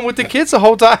 I'll be home with the kids the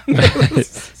whole time.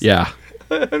 Yeah.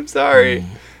 I'm sorry.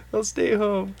 I'll stay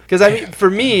home. Because, I mean, for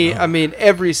me, I mean,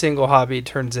 every single hobby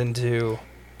turns into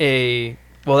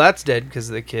well, that's dead because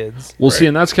of the kids. Well, see,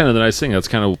 and that's kind of the nice thing. That's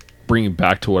kind of bringing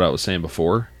back to what I was saying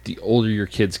before. The older your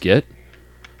kids get,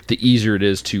 the easier it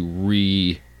is to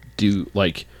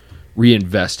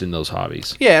reinvest in those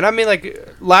hobbies. Yeah, and I mean,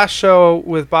 last show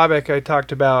with Bobek, I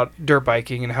talked about dirt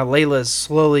biking and how Layla's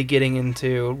slowly getting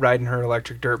into riding her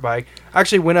electric dirt bike. I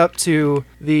actually went up to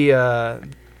the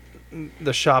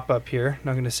shop up here.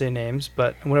 Not going to say names,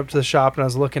 but I went up to the shop and I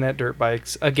was looking at dirt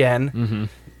bikes again.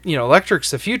 Mm-hmm.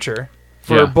 Electric's the future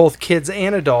for both kids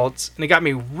and adults, and it got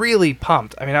me really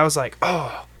pumped. I mean, I was like,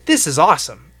 oh, this is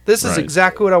awesome. This is Right.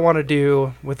 exactly what I want to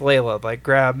do with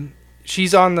Layla.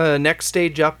 She's on the next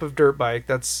stage up of dirt bike.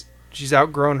 She's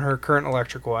outgrown her current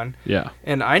electric one. Yeah.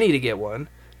 And I need to get one.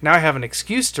 Now I have an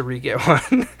excuse to re-get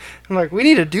one. I'm like, we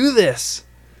need to do this.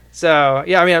 So,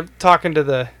 yeah, I mean, I'm talking to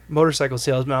the motorcycle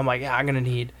salesman. I'm like, yeah, I'm going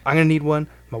to need one.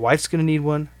 My wife's going to need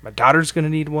one. My daughter's going to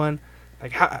need one.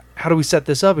 Like, how do we set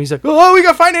this up? And he's like, oh, we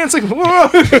got financing. Whoa.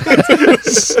 Get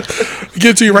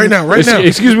it to you right now.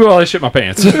 Excuse me while I shit my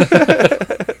pants.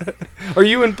 Are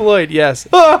you employed? Yes.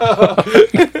 I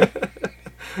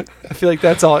feel like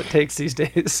that's all it takes these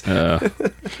days.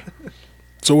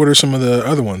 So what are some of the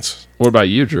other ones? What about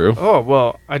you, Drew? Oh,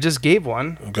 well, I just gave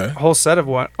one. Okay. A whole set of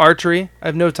one. Archery. I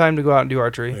have no time to go out and do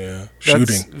archery. Yeah.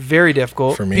 That's Shooting. very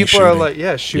difficult. For me, People are shooting. like,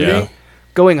 yeah, shooting. Yeah.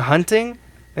 Going hunting.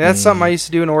 And that's something I used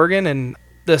to do in Oregon. And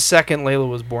the second Layla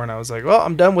was born, I was like, well,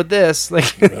 I'm done with this.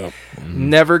 Yep.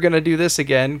 Never going to do this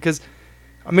again. Because,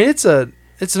 I mean, it's an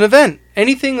event.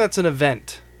 Anything that's an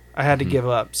event, I had to give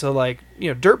up. So,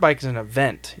 dirt bike is an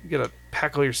event. You got to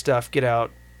pack all your stuff, get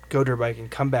out, go dirt biking,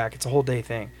 come back. It's a whole day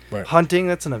thing. Right. Hunting,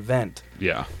 that's an event.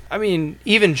 Yeah. I mean,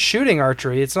 even shooting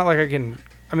archery, it's not like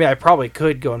I probably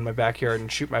could go in my backyard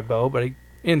and shoot my bow, but I,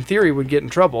 in theory, would get in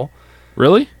trouble.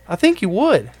 Really? I think you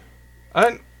would.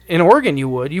 In Oregon, you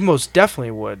would. You most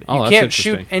definitely would. Oh, You that's can't shoot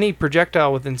interesting. any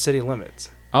projectile within city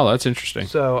limits. Oh, that's interesting.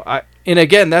 So, and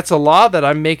again, that's a law that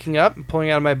I'm making up and pulling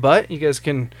out of my butt. You guys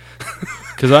can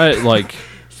Because I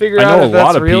figure I out know a if that's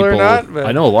lot of real people. or not. But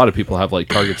I know a lot of people have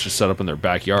targets just set up in their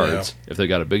backyards if they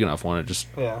got a big enough one, and just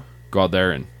Yeah. go out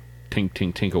there and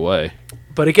tink away.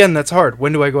 But again, that's hard.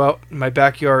 When do I go out in my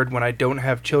backyard when I don't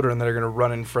have children that are going to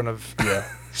run in front of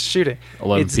shooting?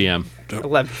 11 It's p.m.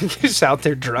 11. You're just out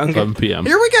there drunk. 11 p.m.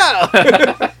 Here we go.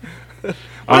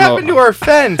 What happened to our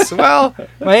fence? Well,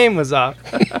 my aim was off.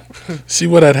 See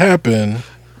what had happened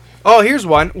Oh, here's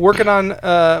one. Working on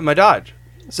my Dodge.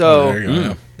 So there you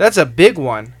go. that's a big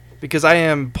one because I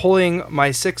am pulling my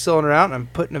 6-cylinder out and I'm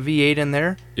putting a V8 in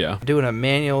there. Yeah. Doing a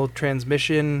manual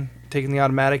transmission, taking the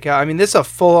automatic out. I mean, this is a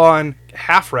full-on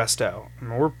half resto. I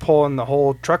mean, we're pulling the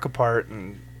whole truck apart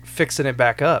and fixing it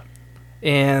back up.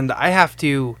 And I have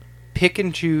to pick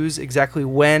and choose exactly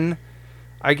when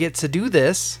I get to do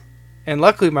this. And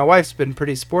luckily, my wife's been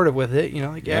pretty supportive with it. You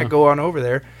know, like, yeah, go on over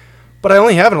there. But I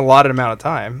only have an allotted amount of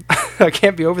time. I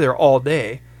can't be over there all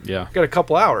day. Yeah. Got a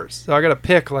couple hours. So I got to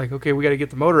pick, like, okay, we got to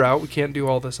get the motor out. We can't do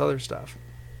all this other stuff.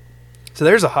 So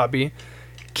there's a hobby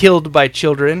killed by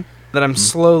children that I'm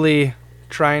slowly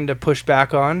trying to push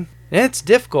back on. And it's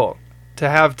difficult to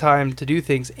have time to do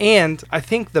things. And I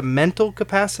think the mental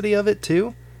capacity of it,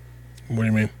 too. What do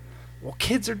you mean? Well,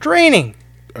 kids are draining.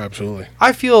 Absolutely.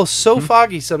 I feel so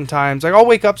foggy sometimes. Like, I'll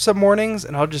wake up some mornings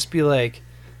and I'll just be like...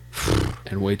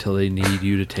 And wait till they need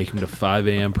you to take them to 5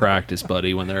 a.m. practice,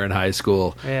 buddy, when they're in high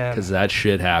school. Yeah. Because that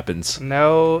shit happens.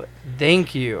 No,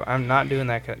 thank you. I'm not doing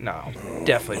that. No,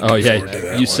 definitely. Oh, forward to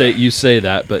yeah. that You say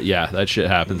that, but yeah, that shit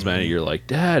happens, man. You're like,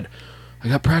 Dad, I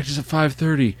got practice at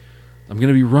 5:30. I'm going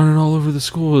to be running all over the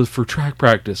school for track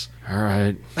practice. All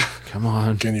right. Come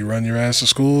on. Can you run your ass to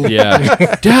school? Yeah.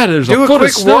 Dad, there's Do a a foot of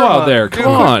quick snow warm-up. out there. Do a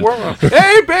Come quick on. warm-up.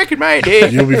 Hey, back in my day.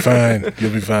 You'll be fine.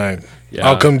 You'll be fine. Yeah.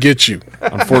 I'll come get you.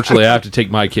 Unfortunately, I have to take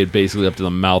my kid basically up to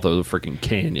the mouth of the freaking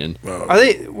canyon. Are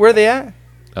they? Where are they at?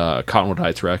 Cottonwood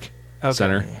Heights Rec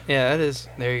Center. Yeah, that is.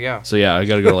 There you go. So yeah, I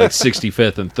got to go to like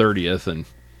 65th and 30th, and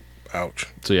Ouch.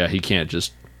 so yeah, he can't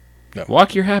just No.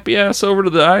 walk your happy ass over to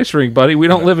the ice rink, buddy. We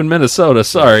don't live in Minnesota.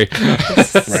 Sorry.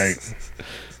 Right.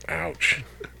 Ouch.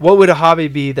 What would a hobby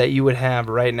be that you would have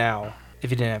right now if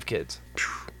you didn't have kids?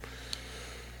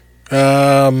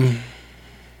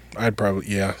 I'd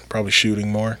probably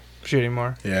shooting more. Shooting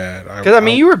more. Yeah. Because I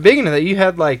mean, you were big into that. You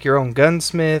had like your own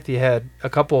gunsmith. You had a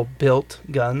couple built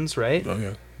guns, right? Oh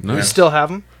yeah. You Nice. still have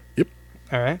them? Yep.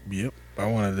 All right. Yep. I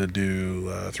wanted to do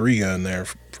 3-gun there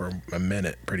for a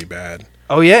minute, pretty bad.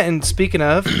 Oh yeah, and speaking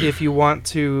of, if you want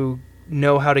to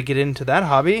know how to get into that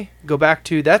hobby, go back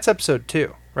to that's episode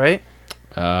 2, right?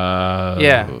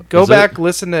 Yeah, go back,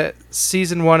 listen to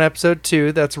season 1, episode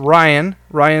 2. That's Ryan.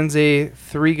 Ryan's a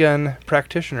 3-gun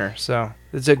practitioner, so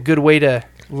it's a good way to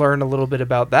learn a little bit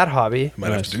about that hobby.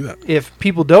 Might have to do that. If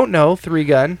people don't know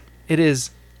 3-gun, it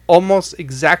is almost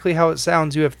exactly how it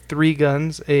sounds. You have 3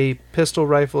 guns, a pistol,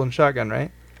 rifle, and shotgun,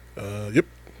 right? Yep.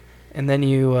 And then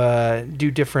you do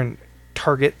different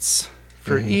targets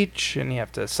for each, and you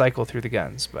have to cycle through the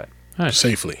guns, but Nice.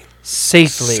 Safely.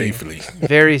 safely.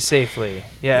 Very safely.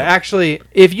 Yeah, actually,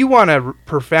 if you want a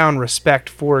profound respect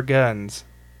for guns,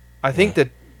 I think the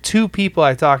 2 people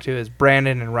I talk to is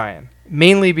Brandon and Ryan.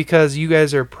 Mainly because you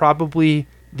guys are probably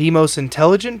the most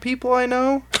intelligent people I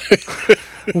know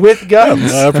with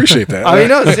guns. I appreciate that. I mean,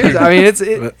 no,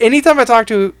 seriously. I mean, anytime I talk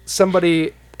to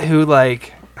somebody who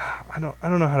like, I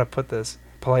don't know how to put this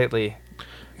politely.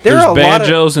 There There's are a lot of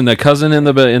banjos and the cousin in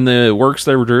the works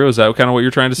there, Drew. Is that kind of what you're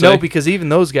trying to say? no, because even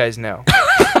those guys know.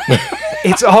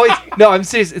 It's always no. I'm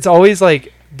serious. It's always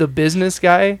like the business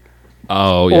guy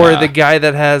Oh yeah. or the guy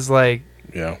that has like.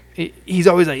 Yeah. He's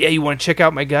always like, yeah, you want to check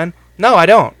out my gun? No, I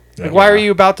don't. Like, Yeah. why are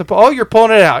you about to pull? Oh, you're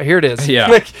pulling it out. Here it is. Yeah.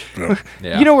 Like,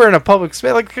 Yeah. you know, we're in a public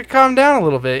space. Like, calm down a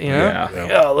little bit, you know?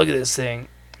 Yeah. Oh, look at this thing.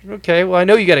 Okay, well, I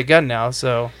know you got a gun now,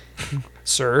 so,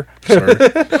 sir. Sorry.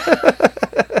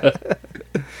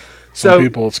 So, Some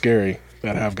people, it's scary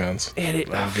that have guns. I'll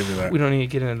give you that. we don't need to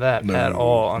get into that No, at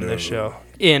all on no. this show.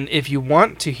 And if you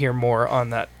want to hear more on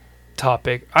that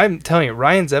topic, I'm telling you,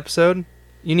 Ryan's episode,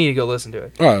 you need to go listen to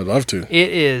it. Oh, I'd love to. It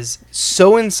is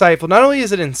so insightful. Not only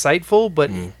is it insightful, but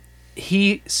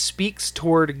he speaks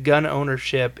toward gun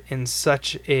ownership in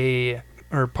such a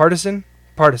partisan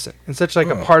in such like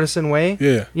a partisan way.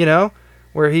 Yeah. You know,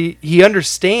 where he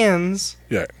understands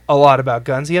Yeah. a lot about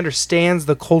guns. He understands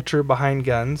the culture behind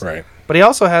guns. Right. But he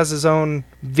also has his own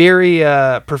very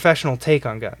professional take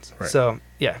on guns. Right. So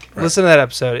yeah, listen to that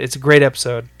episode. It's a great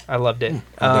episode. I loved it.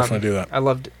 I'll definitely do that. I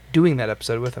loved doing that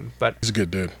episode with him. But He's a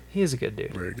good dude. he is a good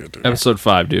dude. Very good dude. Episode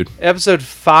 5, dude. Episode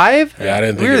 5? Yeah, I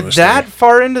didn't think We were it was that 3.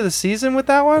 far into the season with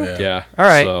that one? Yeah. Yeah. All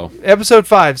right. So Episode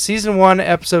 5. Season 1,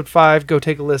 episode 5. Go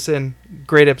take a listen.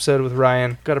 Great episode with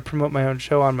Ryan. Got to promote my own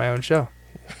show on my own show.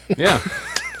 yeah.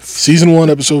 Season 1,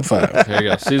 episode 5. There you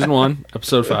go. Season 1,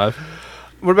 episode 5.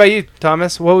 What about you,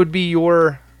 Thomas? What would be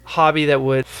your hobby that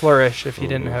would flourish if you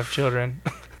didn't have children?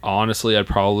 Honestly, I'd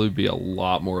probably be a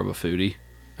lot more of a foodie.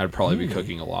 I'd probably be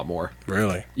cooking a lot more.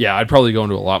 Really? Yeah, I'd probably go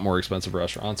into a lot more expensive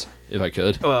restaurants if I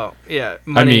could. Well, yeah.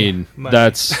 I mean,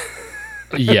 that's...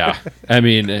 Yeah. I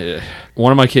mean,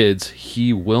 one of my kids,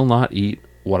 he will not eat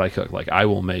what I cook. Like, I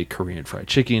will make Korean fried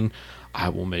chicken. I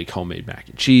will make homemade mac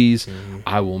and cheese.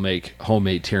 I will make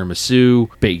homemade tiramisu,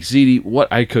 baked ziti.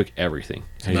 What I cook everything.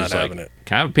 And Not he's having like, it.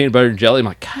 can I have peanut butter and jelly? I'm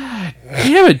like, God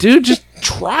damn it, dude, just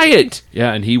try it.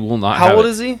 Yeah, and he will not. How have old it.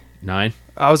 is he? 9.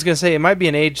 I was gonna say it might be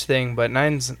an age thing, but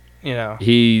 9's, you know.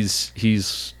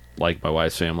 He's like my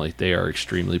wife's family. They are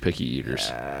extremely picky eaters.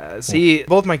 See,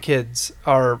 both my kids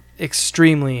are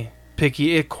extremely picky.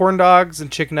 Eat corn dogs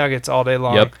and chicken nuggets all day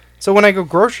long. Yep. So when I go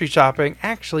grocery shopping,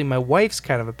 actually, my wife's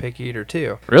kind of a picky eater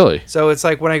too. Really? So it's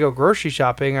like when I go grocery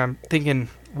shopping, I'm thinking,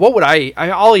 what would I eat?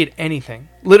 I'll eat anything.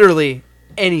 Literally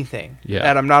anything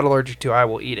that I'm not allergic to, I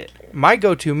will eat it. My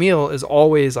go-to meal is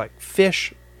always like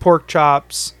fish, pork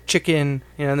chops, chicken,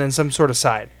 and then some sort of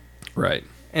side. Right.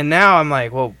 And now I'm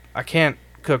like, well, I can't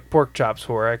cook pork chops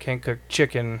for her. I can't cook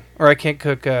chicken, or I can't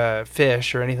cook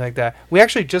fish or anything like that. We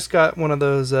actually just got one of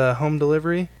those home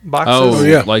delivery boxes. Oh,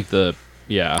 yeah. Like the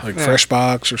like Fresh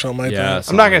Box or something like that.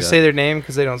 I'm not going to say their name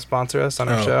because they don't sponsor us on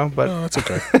our show, but that's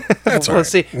okay. That's all right. Let's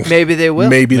see. Maybe they will.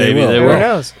 Maybe they will. Who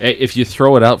knows? Hey, if you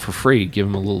throw it out for free, give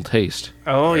them a little taste.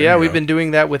 Oh, There yeah. you We've go. been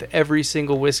doing that with every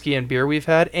single whiskey and beer we've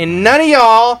had, and none of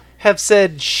y'all have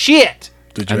said shit.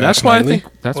 Did you And ask that's why I nicely?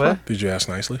 think that's What? why. Did you ask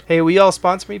nicely? Hey, will y'all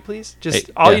sponsor me, please? Just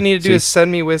Hey, all yeah, you need to do see? is send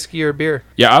me whiskey or beer.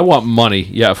 Yeah, I want money.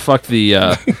 Yeah, fuck the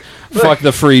fuck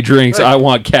the free drinks. I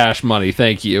want cash money.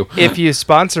 Thank you. If you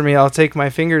sponsor me, I'll take my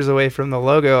fingers away from the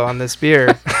logo on this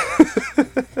beer.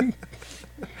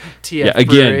 TF Yeah,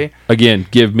 Brewery. again,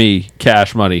 give me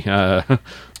cash money.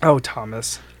 Oh,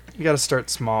 Thomas. You got to start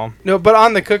small. No, but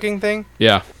on the cooking thing,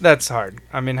 Yeah. that's hard.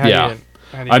 I mean, how Yeah. do you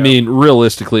I know? mean,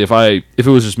 realistically, if it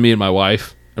was just me and my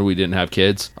wife and we didn't have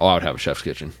kids, I would have a chef's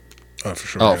kitchen. Oh, for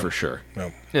sure. Oh, yeah. for sure.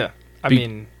 No. Yeah. I Be-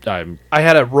 mean, I'm I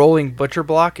had a rolling butcher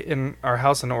block in our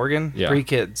house in Oregon. Yeah. 3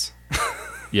 kids.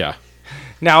 yeah.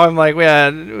 Now I'm like,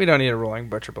 well, we don't need a rolling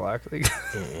butcher block. Like,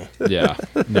 Yeah.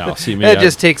 No, see me. it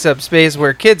just takes up space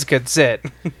where kids could sit.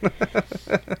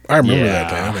 I remember Yeah. that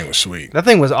thing. That thing was sweet. That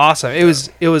thing was awesome. It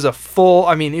was a full,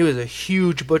 I mean, it was a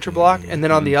huge butcher block, and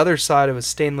then on the other side it was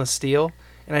stainless steel,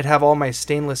 and I'd have all my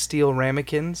stainless steel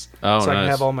ramekins, Oh, so I could nice.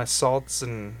 have all my salts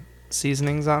and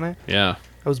seasonings on it. Yeah.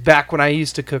 That was back when I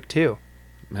used to cook too.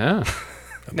 Yeah.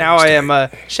 Now I am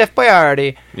a Chef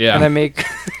Boyardee, Yeah. and I make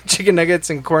chicken nuggets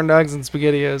and corn dogs and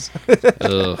SpaghettiOs.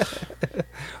 Ugh.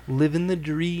 Living the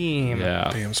dream. Yeah.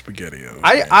 Damn SpaghettiOs.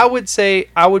 I would say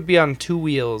I would be on 2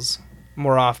 wheels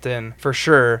more often, for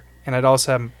sure, and I'd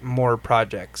also have more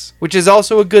projects, which is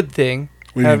also a good thing.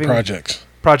 We need having projects.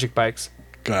 Project bikes.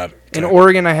 God. In okay.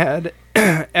 Oregon, I had,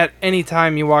 at any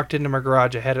time you walked into my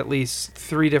garage, I had at least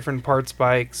 3 different parts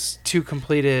bikes, 2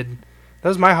 completed. That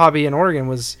was my hobby in Oregon,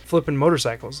 was flipping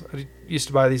motorcycles. I used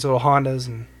to buy these little Hondas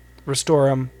and restore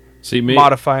them, See me.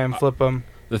 modify them, flip them.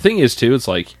 The thing is, too, it's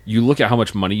like you look at how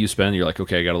much money you spend. And you're like,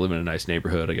 okay, I got to live in a nice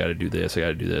neighborhood. I got to do this. I got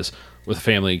to do this with a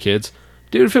family and kids.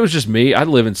 Dude, if it was just me, I'd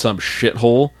live in some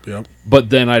shithole. Yep. But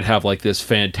then I'd have like this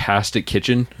fantastic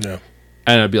kitchen. Yeah.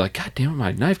 And I'd be like, God damn it,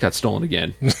 my knife got stolen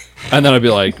again. And then I'd be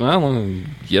like, well,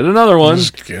 get another one.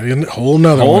 Just get a whole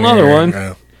nother Whole one. nother here. one.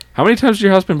 Yeah. How many times has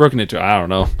your house been broken into? I don't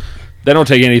know. They don't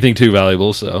take anything too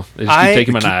valuable, so they just keep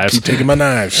taking my knives. Keep taking my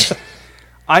knives.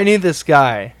 I knew this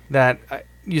guy that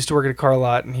used to work at a car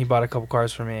lot, and he bought a couple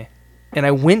cars for me. And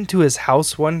I went to his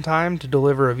house one time to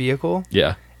deliver a vehicle.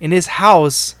 Yeah. And his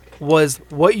house was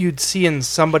what you'd see in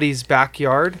somebody's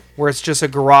backyard, where it's just a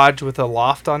garage with a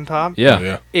loft on top. Yeah.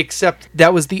 Yeah. Except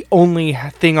that was the only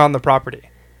thing on the property.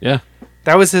 Yeah.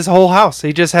 That was his whole house.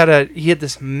 He just had he had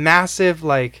this massive,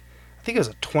 like, I think it was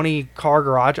a 20-car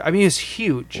garage. I mean, it was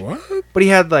huge. What? But he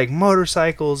had, like,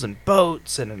 motorcycles and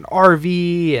boats and an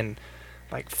RV and,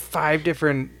 like, 5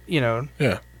 different,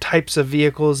 Yeah. types of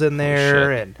vehicles in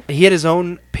there. shit. And he had his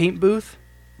own paint booth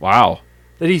Wow.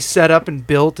 that he set up and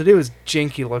built. And it was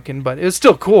janky looking, but it was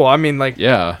still cool. I mean, like,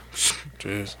 Yeah.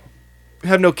 Jeez.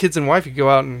 have no kids and wife, you go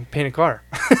out and paint a car.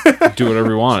 Do whatever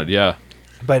you wanted. Yeah.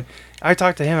 But I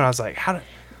talked to him and I was like, how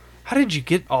did you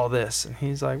get all this? And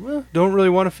he's like, well, don't really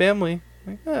want a family.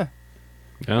 I'm like,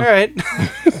 Yeah. all right.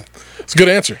 It's a good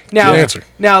answer. Now, Good answer.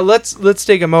 now let's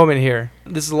take a moment here.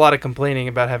 This is a lot of complaining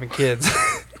about having kids.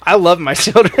 I love my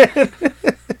children,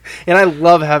 and I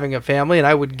love having a family, and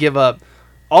I would give up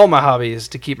all my hobbies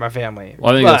to keep my family.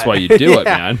 Well, I think that's why you do it,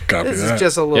 man. Copy This that. is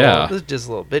just a little. Yeah. This is just a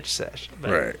little bitch sesh.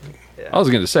 But, Right. I was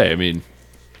going to say, I mean,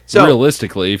 So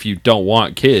realistically, if you don't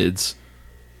want kids,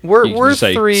 we're you can we're just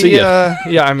say, 3. "See ya."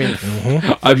 Yeah, I mean,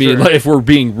 I mean, sure. like, if we're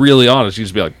being really honest, you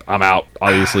just be like, I'm out.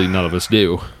 Obviously, none of us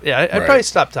do. yeah, I'd Right. probably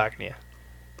stop talking to you.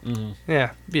 Mm-hmm.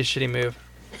 Yeah, be a shitty move.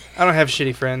 I don't have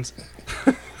shitty friends.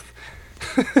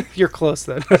 You're close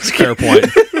then. Fair point.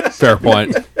 Fair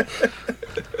point.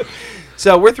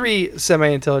 So we're three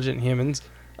semi-intelligent humans,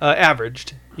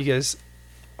 averaged. You guys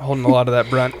holding a lot of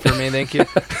that brunt for me. Thank you.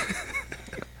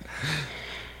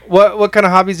 What kind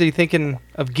of hobbies are you thinking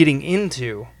of getting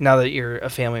into now that you're a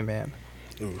family man?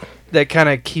 Ooh. That kind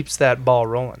of keeps that ball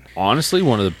rolling. Honestly,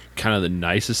 one of the kind of the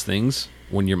nicest things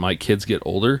when my kids get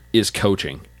older is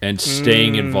coaching and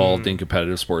staying involved in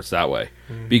competitive sports that way.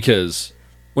 Because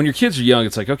when your kids are young,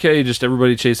 it's like, okay, just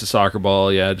everybody chase a soccer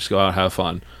ball. Yeah, just go out and have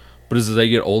fun. But as they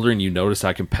get older and you notice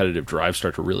that competitive drive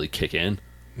start to really kick in,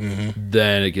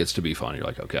 then it gets to be fun. You're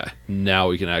like, okay, now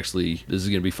we can actually, this is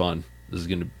going to be fun. This is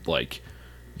going to, like,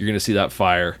 you're going to see that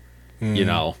fire, you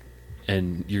know,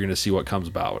 and you're going to see what comes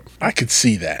about. I could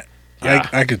see that. Yeah.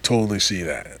 I could totally see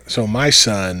that. So my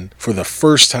son, for the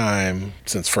first time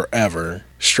since forever,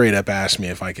 straight up asked me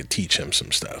if I could teach him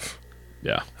some stuff.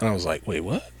 Yeah. And I was like, wait,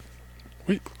 what?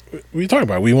 What are you talking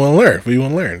about? We want to learn. What do you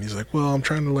want to learn? He's like, well, I'm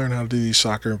trying to learn how to do these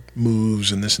soccer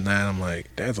moves and this and that. I'm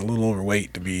like, Dad's a little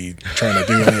overweight to be trying to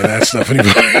do any of that stuff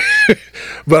anymore.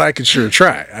 But I could sure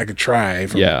try. I could try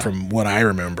from what I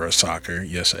remember of soccer.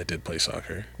 Yes, I did play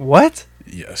soccer. What?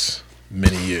 Yes.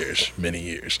 Many years.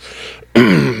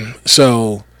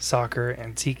 So Soccer,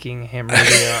 antiquing, ham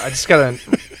radio. I just gotta.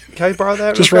 Can I borrow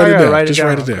that? just real write quick? it I gotta down. Just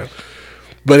write it down.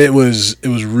 But it was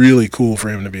really cool for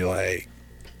him to be like,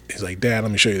 he's like, Dad,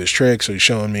 let me show you this trick. So he's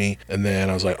showing me, and then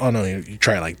I was like, oh no, you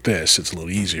try it like this. It's a little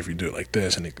easier if you do it like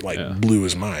this. And it blew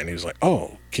his mind. He was like,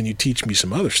 oh, can you teach me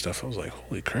some other stuff? I was like,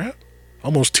 holy crap!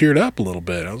 Almost teared up a little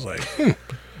bit. I was like,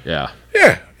 Yeah.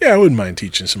 yeah, I wouldn't mind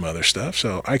teaching some other stuff.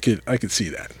 So I could see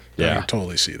that. Yeah. I could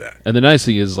totally see that. And the nice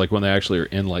thing is, like, when they actually are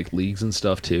in, like, leagues and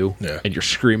stuff, too, Yeah. and you're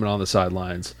screaming on the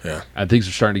sidelines, Yeah. and things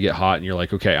are starting to get hot, and you're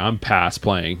like, okay, I'm past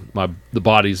playing. The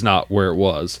body's not where it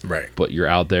was. Right. But you're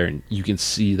out there, and you can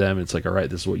see them. It's like, all right,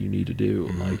 this is what you need to do.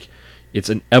 And, like, it's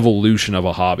an evolution of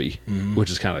a hobby,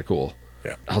 which is kind of cool.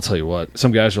 Yeah. I'll tell you what.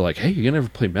 Some guys are like, hey, you going to ever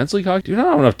play men's league hockey? Dude, I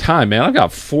don't have enough time, man. I've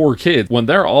got 4 kids. When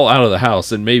they're all out of the house,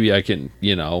 then maybe I can,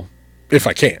 you know. If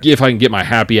I can. If I can get my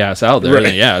happy ass out there,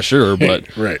 then yeah, sure.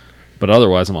 But Right. But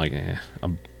otherwise, I'm like,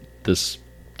 this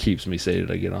keeps me sated.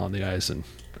 I get on the ice and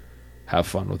have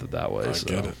fun with it that way. I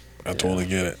get it. I totally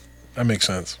get it. That makes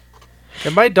sense.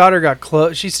 And my daughter got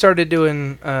close. She started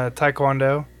doing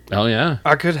taekwondo. Oh, yeah.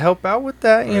 I could help out with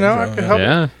that, you know. I could help.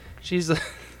 Yeah. She's.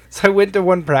 So I went to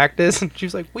one practice, and she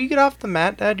was like, "Will you get off the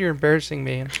mat, Dad? You're embarrassing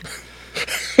me." Yeah.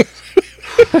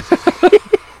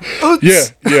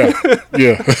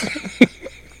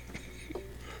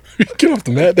 Get off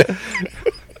the mat, Dad.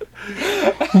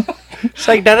 She's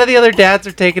like, none of the other dads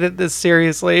are taking it this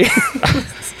seriously.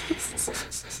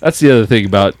 That's the other thing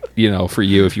about, you know, for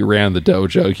you, if you ran the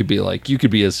dojo, you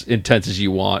could be as intense as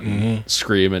you want and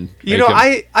scream and You know,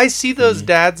 I see those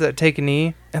dads that take a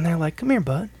knee, and they're like, "Come here,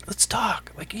 bud. Let's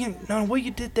talk. Like, you know, what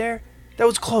you did there, that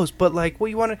was close, but like, what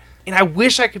you want to..." And I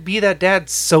wish I could be that dad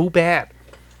so bad.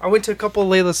 I went to a couple of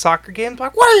Layla's soccer games.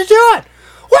 Like, what are you doing?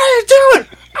 What are you doing?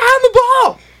 On the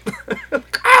ball.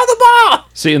 On the ball.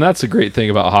 See, and that's the great thing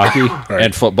about hockey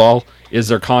and football is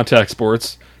they're contact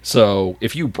sports. So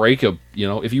if you break one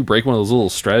of those little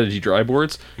strategy dry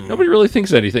boards, nobody really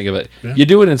thinks anything of it. Yeah. You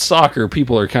do it in soccer,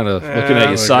 people are kind of looking at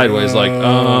you sideways like,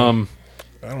 I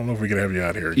don't know if we can have you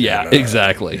out here again. Yeah,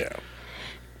 exactly. Yeah.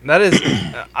 That is,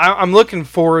 I'm looking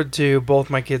forward to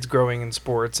both my kids growing in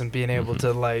sports and being able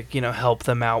to, like, you know, help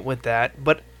them out with that.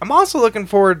 But I'm also looking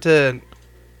forward to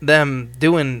them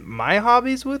doing my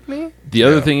hobbies with me. The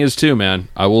other thing is, too, man,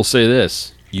 I will say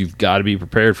this. You've got to be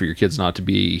prepared for your kids not to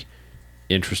be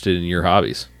interested in your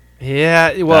hobbies.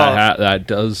 Yeah, well... That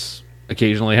does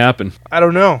occasionally happen. I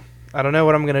don't know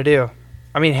what I'm going to do.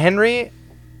 I mean, Henry,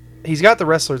 he's got the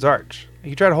wrestler's arch.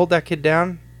 You try to hold that kid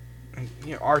down, and,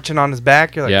 you know, arching on his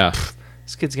back, you're like,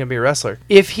 this kid's going to be a wrestler.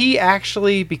 If he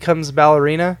actually becomes a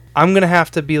ballerina, I'm going to have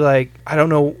to be like, I don't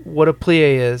know what a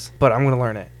plie is, but I'm going to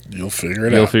learn it. You'll figure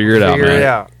it out. You'll figure it out,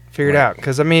 man. Figure it out.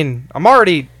 Because, I mean, I'm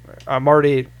already... I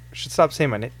should stop saying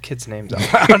my kids' names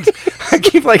out loud. I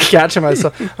keep, like, catching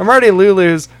myself. I'm already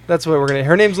Lulu's. That's what we're going to...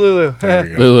 Her name's Lulu.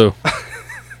 Lulu.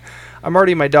 I'm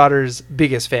already my daughter's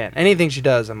biggest fan. Anything she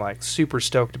does, I'm, like, super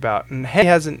stoked about. And he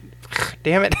hasn't...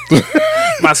 Damn it.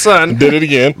 My son. Did it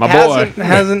again. My boy.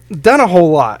 Hasn't done a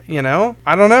whole lot, you know?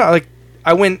 I don't know. Like,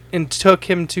 I went and took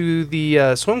him to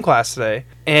the swim class today.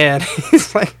 And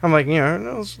he's like... I'm like, you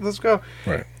know, let's go.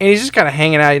 Right. And he's just kind of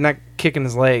hanging out. He's not kicking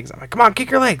his legs. I'm like, come on, kick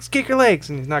your legs. Kick your legs.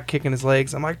 And he's not kicking his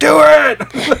legs. I'm like, do it!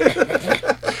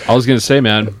 I was going to say,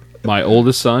 man, my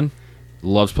oldest son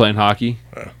loves playing hockey.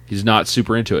 He's not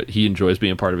super into it. He enjoys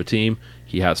being part of a team.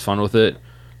 He has fun with it.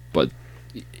 But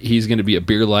he's going to be a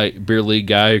beer league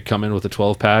guy, come in with a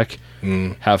 12-pack,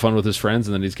 have fun with his friends,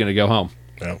 and then he's going to go home.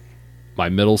 Yep. My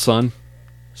middle son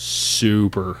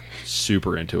super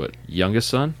into it. Youngest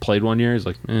son played 1 year. He's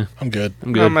like, I'm good.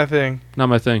 Not my thing. Not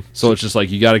my thing. So it's just like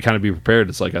you got to kind of be prepared.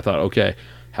 It's like I thought, okay,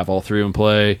 have all three of them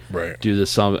play, Right. do this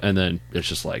some, and then it's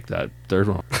just like that third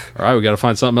one. All right, we got to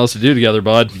find something else to do together,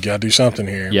 bud. You got to do something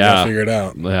here. We Yeah. got to figure it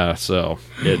out. Yeah, so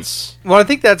it's Well, I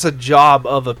think that's a job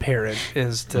of a parent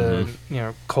is to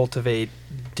cultivate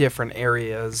different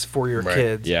areas for your Right.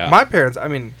 kids. Yeah. My parents, I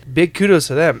mean, big kudos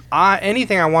to them.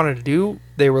 Anything I wanted to do,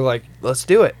 they were like, let's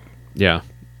do it. yeah.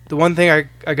 The one thing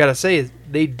I gotta say is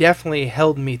they definitely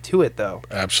held me to it though.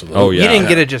 Absolutely. Oh, yeah. You didn't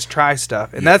get to just try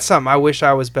stuff, and that's something I wish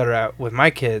I was better at with my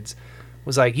kids.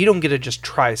 Was like you don't get to just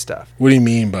try stuff. What do you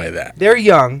mean by that? They're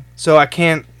young, so I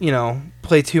can't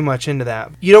play too much into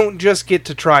that. You don't just get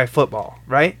to try football,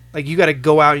 right? Like you got to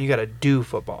go out and you got to do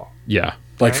football. Yeah.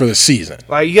 Like Right. for the season.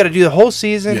 Like you got to do the whole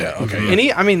season. Yeah, okay,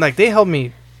 And I mean, like they held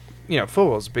me.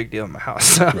 Football's a big deal in my house.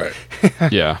 So.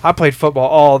 Right. Yeah. I played football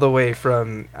all the way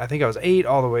from I think I was 8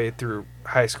 all the way through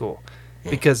high school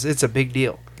because it's a big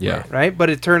deal. Yeah. Right. But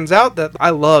it turns out that I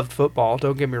loved football.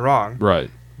 Don't get me wrong. Right.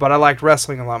 But I liked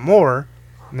wrestling a lot more.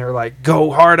 And they were like, go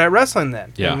hard at wrestling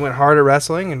then. Yeah. And went hard at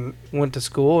wrestling and went to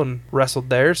school and wrestled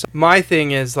there. So my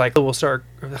thing is like, we'll start,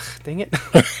 dang it.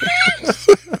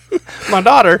 My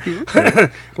daughter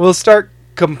will start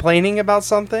complaining about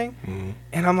something.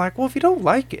 And I'm like, well, if you don't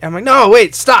like it. I'm like, no,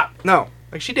 wait, stop. No.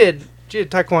 Like she did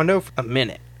Taekwondo for a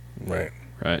minute. Right.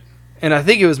 Right. And I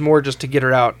think it was more just to get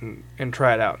her out and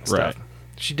try it out and stuff. Right.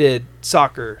 She did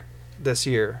soccer this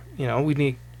year.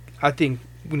 I think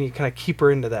we need to kind of keep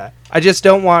her into that. I just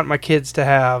don't want my kids to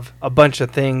have a bunch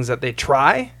of things that they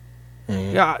try.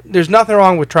 Yeah, there's nothing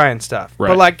wrong with trying stuff. Right.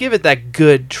 But like give it that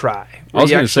good try. I was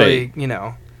going gonna to say,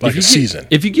 Like a season.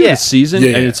 If you give it Yeah. a season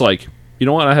Yeah. and it's like, you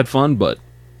know what, I had fun, but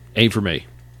ain't for me.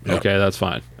 Yeah. Okay, that's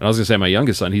fine. And I was gonna say my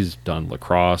youngest son, he's done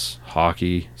lacrosse,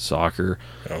 hockey, soccer.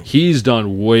 Yeah. He's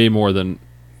done way more than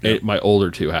my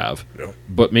older two have. Yeah.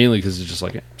 But mainly because it's just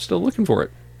like I'm still looking for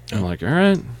it. I'm like, all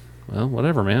right, well,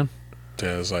 whatever, man.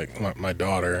 Yeah, it's like my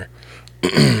daughter,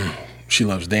 she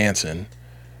loves dancing.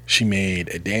 She made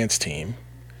a dance team,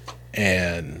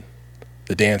 and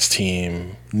the dance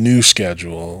team new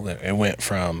schedule. It went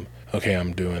from okay,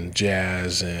 I'm doing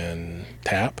jazz and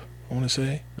tap. I want to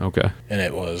say, Okay. and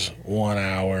it was 1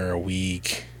 hour a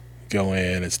week. Go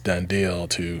in, it's done deal.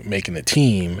 To making a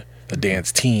team, a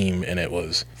dance team, and it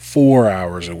was 4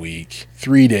 hours a week,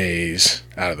 3 days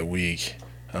out of the week.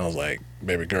 I was like,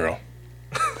 baby girl.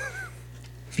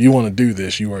 If you want to do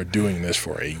this, you are doing this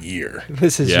for a year.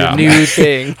 This is Yeah. your new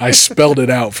thing. I spelled it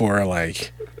out for her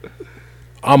like,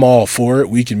 I'm all for it.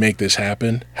 We can make this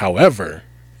happen. However,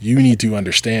 you need to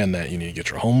understand that you need to get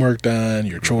your homework done,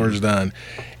 your chores done,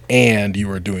 and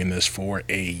you are doing this for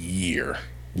a year.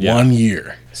 Yeah. 1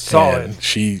 year. Solid. And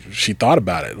she thought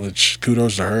about it, which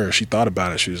kudos to her. She thought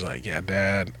about it. She was like, yeah,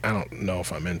 Dad, I don't know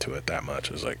if I'm into it that much.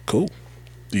 I was like, cool.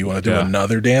 Do you want to do Yeah.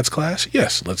 another dance class?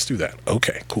 Yes, let's do that.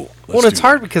 Okay, cool. Well, it's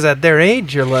hard because at their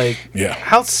age, you're like, Yeah.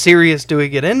 how serious do we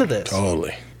get into this?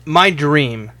 Totally. My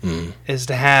dream Mm. is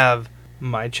to have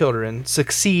my children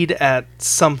succeed at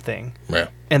something Yeah.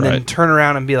 and then Right. turn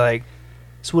around and be like,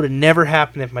 this would have never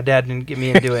happened if my dad didn't get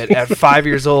me into it at 5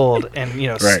 years old, and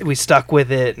Right. we stuck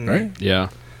with it. And Right. Yeah.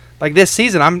 like this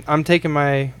season, I'm taking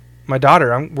my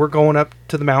daughter. We're going up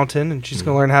to the mountain, and she's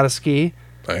gonna learn how to ski,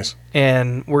 Nice.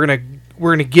 and we're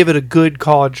gonna give it a good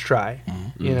college try.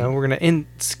 Mm-hmm. We're gonna in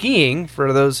skiing.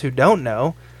 For those who don't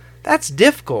know, that's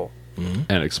difficult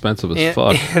And expensive as and,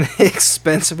 fuck. and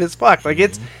expensive as fuck. Like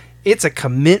it's a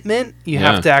commitment. You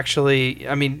Yeah. have to actually.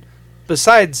 I mean,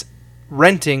 besides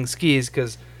renting skis,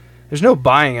 because there's no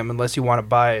buying them unless you want to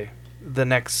buy the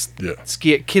next Yeah.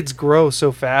 ski. Kids grow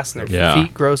so fast and their Yeah.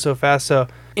 feet grow so fast. So,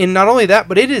 and not only that,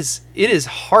 but it is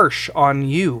harsh on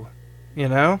you.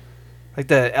 Like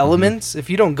the elements. If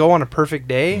you don't go on a perfect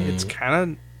day, it's kind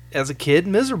of as a kid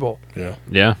miserable. Yeah.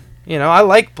 Yeah. I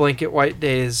like blanket white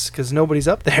days because nobody's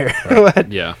up there.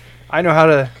 But Yeah. I know how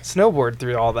to snowboard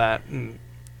through all that. And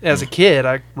as a kid,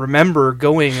 I remember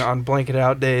going on blanket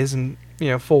out days and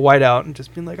full white out and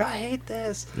just being like, I hate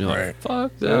this. You're like, Right.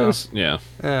 fuck this. Yeah.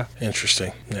 Yeah.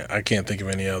 Interesting. Yeah, I can't think of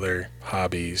any other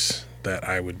hobbies that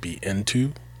I would be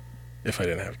into if I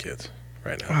didn't have kids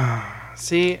right now.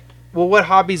 See, well, what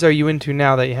hobbies are you into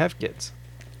now that you have kids?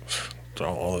 It's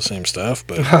all the same stuff,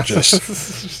 but just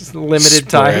Just limited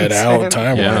time. spread out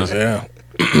span. time-wise. Yeah.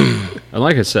 And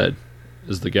like I said,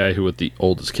 as the guy who with the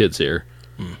oldest kids here,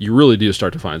 you really do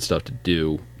start to find stuff to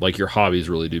do. Like your hobbies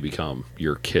really do become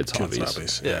your kids' Kids' hobbies.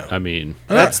 hobbies. Yeah. Yeah. I mean,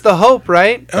 That's the hope,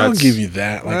 right? I'll That's- give you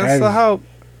that. Like That's the hope.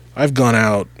 I've gone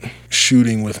out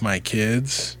shooting with my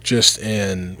kids just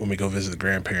when we go visit the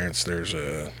grandparents. There's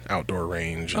a outdoor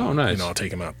range. And, nice. I'll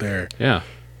take them out there. Yeah.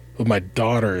 But my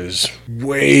daughter is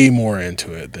way more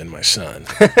into it than my son.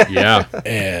 Yeah.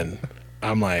 And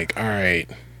I'm like, all right.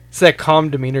 It's that calm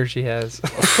demeanor she has.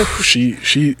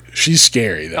 She's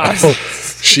scary though.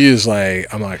 She is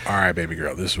like, I'm like, all right, baby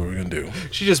girl, this is what we're gonna do.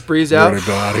 She just breathes We're out. gonna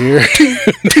go out here.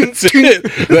 That's it.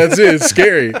 That's it. It's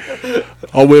scary.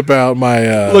 I'll whip out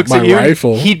my Looks my at you,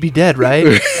 rifle. He'd be dead,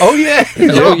 right? Oh yeah.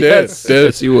 Oh, yes. dead.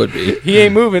 Yes, you would be. He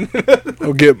ain't moving.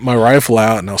 I'll get my rifle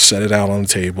out and I'll set it out on the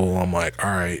table. I'm like,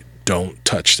 all right, don't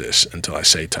touch this until I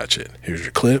say touch it. Here's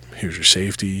your clip. Here's your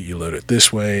safety. You load it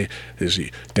this way. There's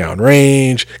the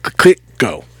downrange. Click, click,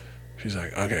 go. She's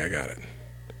like, okay, I got it.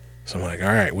 So I'm like, all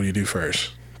right, what do you do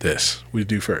first? This. What do you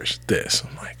do first? This.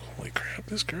 I'm like, holy crap,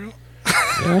 this girl.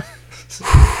 Yeah.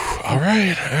 All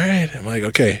right. I'm like,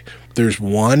 okay, there's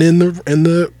one in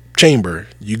the chamber.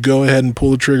 You go ahead and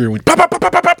pull the trigger. And we pop, pop, pop,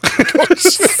 pop, pop, pop.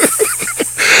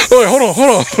 Oh,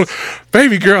 hold on.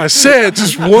 Baby girl, I said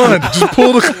just one. Just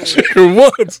pull the trigger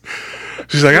once.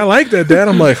 She's like, I like that, Dad.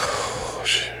 I'm like, oh,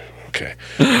 shit. Okay.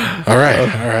 All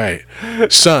right.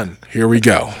 Son, here we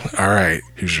go. All right.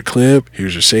 Here's your clip.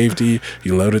 Here's your safety.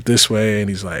 You load it this way. And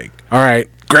he's like, all right,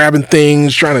 grabbing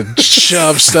things, trying to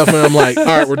shove stuff in. I'm like, all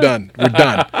right, we're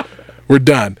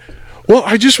done. Well,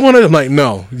 I just wanted, I'm like,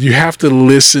 no, you have to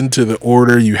listen to the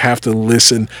order. You have to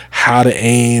listen how to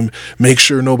aim, make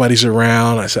sure nobody's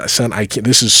around. I said, son, I can't,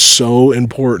 this is so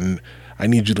important. I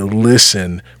need you to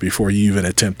listen before you even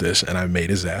attempt this. And I made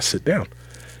his ass sit down.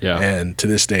 Yeah. And to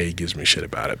this day, he gives me shit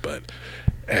about it, but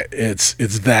it's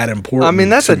that important. I mean,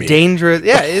 that's to a me. dangerous.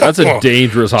 Yeah, That's a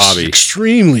dangerous hobby.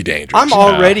 Extremely dangerous. I'm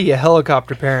already a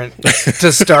helicopter parent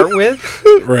to start with.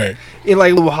 Right. It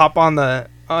like will hop on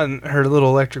her little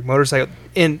electric motorcycle,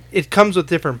 and it comes with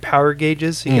different power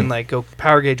gauges. So you can like go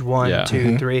power gauge 1,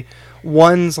 2, 3.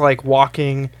 One's like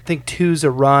walking. I think 2's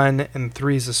a run, and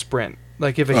 3's a sprint.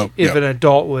 Like if an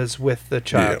adult was with the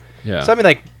child. Yeah. So I mean,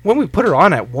 like when we put her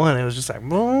on at 1, it was just like,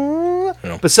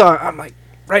 Yeah. but so I'm like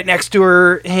right next to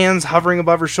her, hands hovering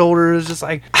above her shoulders, just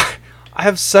like I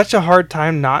have such a hard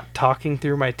time not talking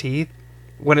through my teeth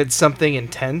when it's something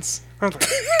intense. I'm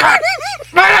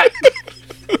like,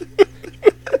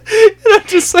 and I'm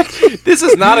just like, this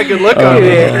is not a good look on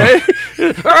me,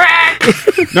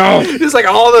 right? No. Just like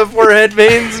all the forehead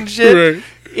veins and shit.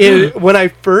 Right. When I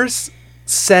first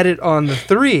set it on the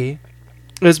 3,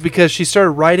 it was because she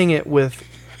started riding it with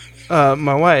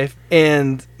my wife,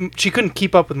 and she couldn't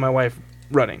keep up with my wife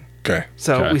running. Okay.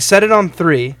 So we set it on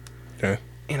 3. Okay.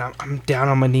 And I'm down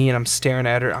on my knee, and I'm staring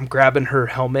at her. I'm grabbing her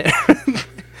helmet,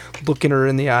 looking her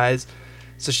in the eyes.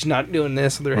 So she's not doing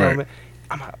this with her helmet.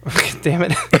 I'm like, damn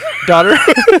it, daughter.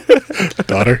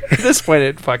 At this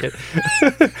point, fuck it.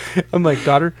 I'm like,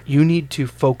 daughter, you need to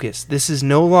focus. This is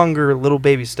no longer little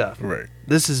baby stuff. Right.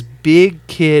 This is big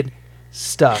kid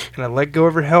stuff. And I let go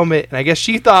of her helmet, and I guess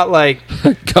she thought like,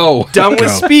 Go. done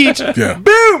with speech. Yeah.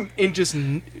 Boom, and just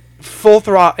full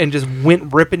throttle, and just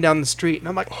went ripping down the street. And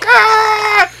I'm like,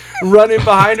 running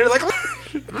behind her like.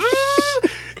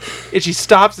 And she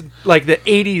stops like the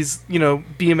 80s,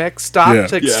 BMX stop. Yeah.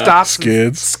 She like stops,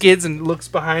 and Skids, and looks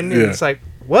behind me. And it's like,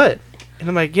 what? And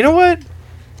I'm like, you know what?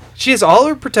 She has all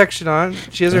her protection on.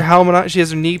 She has her helmet on. She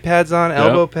has her knee pads on,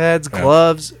 elbow pads,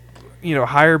 gloves,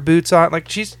 higher boots on. Like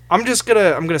I'm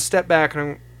gonna step back, and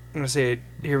I'm gonna say,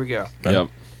 here we go. Yep.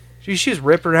 She was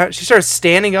ripping out. She started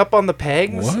standing up on the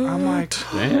pegs. What? I'm like,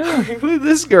 Damn. look at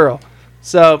this girl.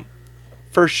 So,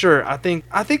 for sure, I think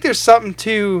there's something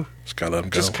to just gotta let him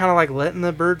go. just kind of like letting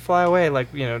the bird fly away.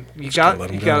 Like you got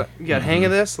hang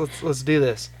of this. Let's do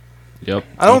this. Yep.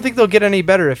 I don't think they'll get any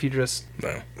better if you just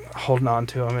No. holding on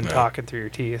to them and talking through your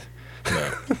teeth.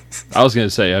 No. I was gonna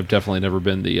say I've definitely never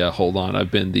been the hold on.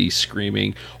 I've been the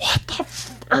screaming. What the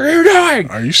f are you doing?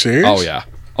 Are you serious? Oh yeah.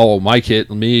 Oh,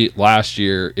 me last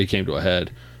year it came to a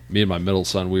head. Me and my middle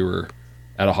son, we were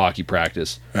at a hockey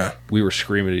practice. Yeah. We were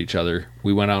screaming at each other.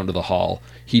 We went out into the hall.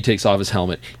 He takes off his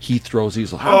helmet. He throws.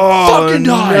 He's like, "I'm fucking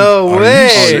done." No Are you way!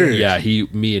 serious? Yeah,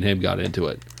 me and him got into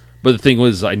it. But the thing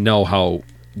was, I know how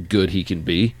good he can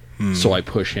be, so I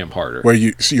push him harder.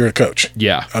 So you're a coach?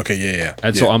 Yeah. Okay. Yeah.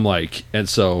 And so I'm like, at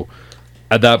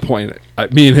that point,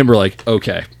 me and him were like,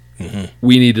 okay,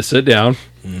 we need to sit down,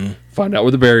 find out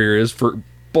where the barrier is for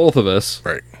both of us,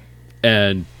 Right.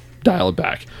 and dial it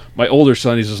back. My older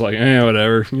son, he's just like,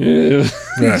 whatever. Yeah.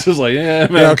 He's just like,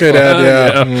 man. Yeah. Okay,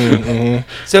 Dad. fine, Yeah.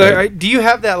 Mm-hmm. So do you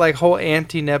have that like whole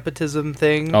anti-nepotism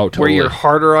thing? Oh, Where totally. you're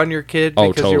harder on your kid Oh,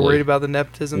 because you're totally. worried about the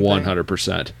nepotism thing?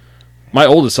 100%. My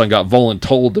oldest son got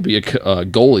voluntold to be a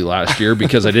goalie last year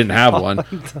because I didn't have one.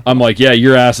 I'm like, yeah,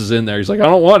 your ass is in there. He's like, I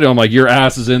don't want to. I'm like, your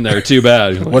ass is in there. Too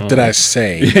bad. Like, What did I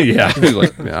say? Yeah. He's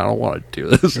like, man, I don't want to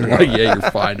do this. I'm like, yeah,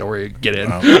 you're fine. Don't worry. Get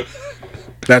in.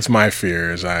 That's my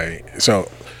fear. So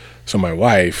my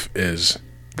wife is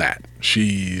that.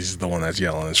 She's the one that's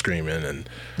yelling and screaming and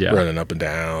running up and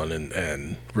down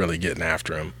and really getting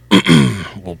after him.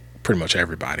 Well, pretty much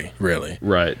everybody, really.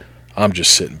 Right. I'm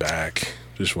just sitting back,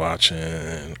 just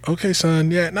watching. Okay,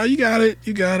 son. Yeah, no, you got it.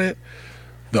 You got it.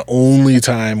 The only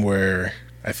time where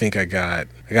I think I got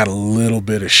a little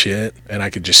bit of shit, and I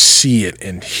could just see it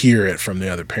and hear it from the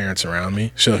other parents around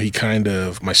me. So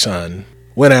my son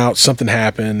went out, something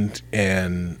happened,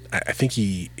 and I think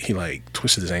he like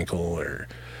twisted his ankle or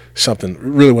something. It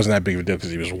really wasn't that big of a deal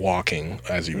because he was walking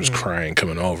as he was crying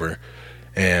coming over.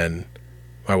 And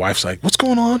my wife's like, what's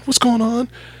going on? What's going on?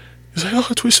 He's like, oh,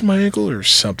 I twisted my ankle or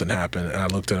something happened. And I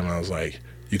looked at him and I was like,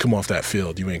 you come off that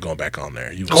field, you ain't going back on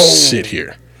there. You sit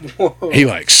here. Whoa. He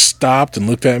like stopped and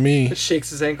looked at me.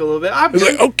 Shakes his ankle a little bit. He's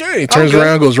like, okay. He turns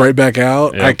around, goes right back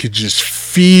out. Yep. I could just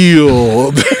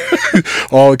feel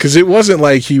all, because it wasn't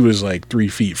like he was like 3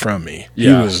 feet from me.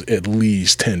 Yeah. He was at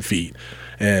least 10 feet.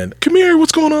 And come here,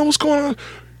 what's going on? What's going on?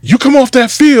 You come off that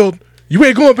field, you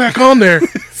ain't going back on there.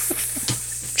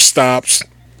 Stops.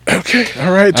 Okay,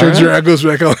 all right. Turns around, goes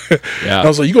back on. Yeah. I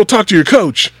was like, you go talk to your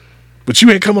coach, but you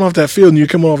ain't coming off that field and you're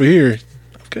coming over here.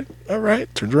 Okay, all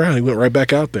right. Turned around, he went right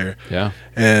back out there. Yeah.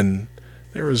 And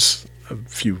there was a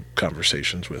few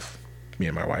conversations with me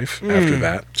and my wife after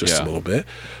that, just a little bit.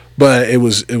 But it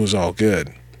was all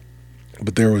good.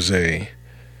 But there was at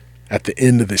the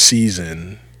end of the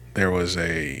season, there was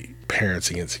a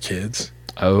parents against kids.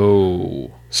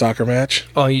 Oh. Soccer match.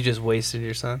 Oh, you just wasted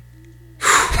your son?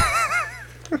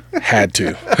 Had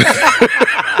to.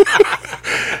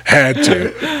 Had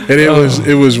to. And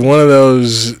it was one of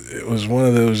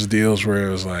those deals where it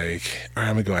was like, all right,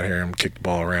 I'm gonna go out here and kick the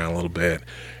ball around a little bit,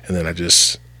 and then I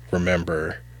just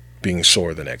remember being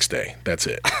sore the next day. That's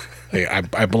it.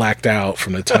 I blacked out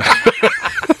from the time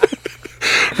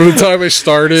I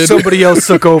started. Somebody else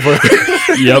took over.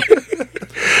 Yep.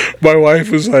 My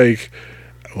wife was like,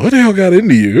 what the hell got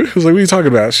into you? I was like, what are you talking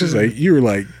about? She's like, you were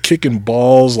like kicking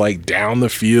balls like down the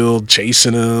field,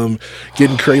 chasing them,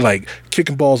 getting crazy, like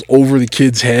kicking balls over the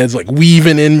kids' heads, like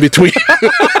weaving in between.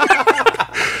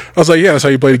 I was like, yeah, that's how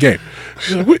you play the game.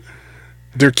 She's like, what?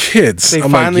 They're kids. They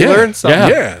finally learned something.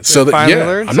 Yeah. So I'm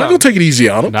not going to take it easy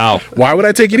on them. No. Why would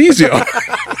I take it easy on them?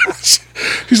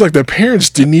 She's like, the parents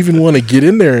didn't even want to get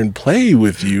in there and play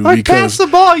with you. Like, pass the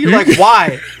ball. You're like,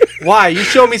 why? Why? You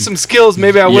show me some skills,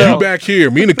 maybe I will. You back here.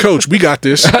 Me and the coach, we got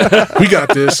this. We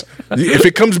got this. If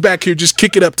it comes back here, just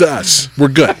kick it up to us. We're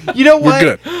good. You know what?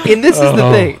 We're good. And this is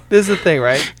the thing. This is the thing,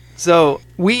 right? So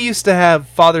we used to have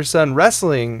father-son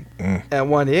wrestling at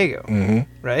Juan Diego,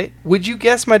 right? Would you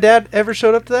guess my dad ever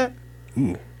showed up to that?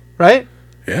 Ooh. Right?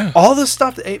 Yeah. All the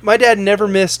stuff. My dad never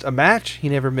missed a match. He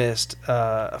never missed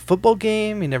a football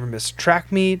game. He never missed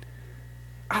track meet.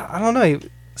 I don't know. He was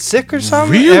sick or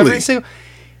something? Really?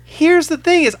 Here's the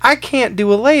thing is I can't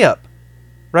do a layup,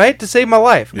 right? To save my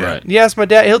life. Yeah. You ask my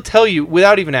dad, he'll tell you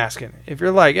without even asking. If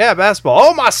you're like, yeah, basketball.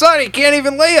 Oh, my son, he can't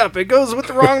even lay up. It goes with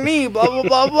the wrong knee, blah, blah,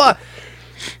 blah, blah.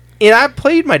 And I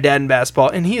played my dad in basketball,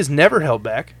 and he has never held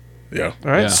back. Yeah.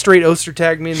 All right. Yeah. Straight Oster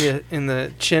tagged me in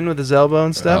the chin with his elbow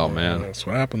and stuff. Oh, man. That's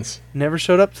what happens. Never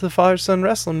showed up to the father-son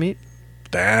wrestling meet.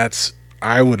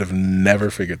 I would have never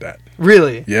figured that.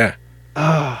 Really? Yeah.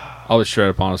 I'll be straight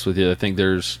up honest with you. I think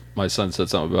my son said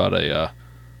something about a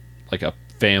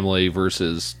family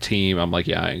versus team. I'm like,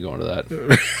 yeah, I ain't going to that.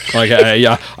 Like,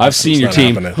 I've seen your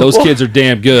team. Happening. Those kids are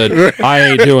damn good.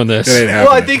 I ain't doing this. It ain't happening.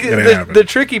 Well, I think the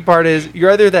tricky part is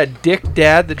you're either that dick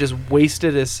dad that just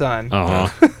wasted his son,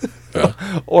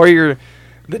 or you're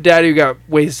the dad who got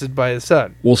wasted by his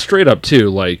son. Well, straight up too,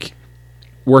 like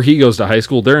where he goes to high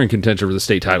school, they're in contention for the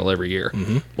state title every year.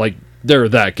 Like they're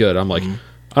that good. I'm like,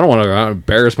 I don't want to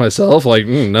embarrass myself. Like,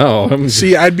 no.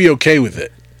 See, I'd be okay with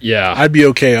it. Yeah. I'd be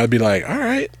okay. I'd be like, all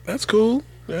right, that's cool.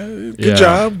 Good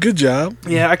job.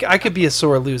 Yeah, I could be a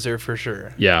sore loser for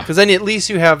sure. Yeah. Because then at least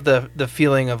you have the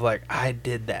feeling of like, I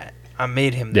did that. I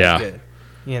made him that good.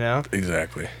 You know?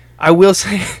 Exactly. I will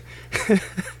say...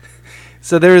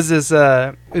 So there was this...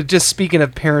 just speaking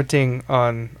of parenting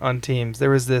on teams, there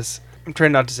was this... I'm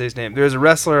trying not to say his name. There was a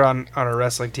wrestler on a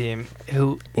wrestling team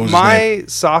who... My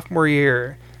sophomore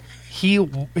year, he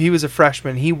was a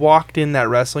freshman. He walked in that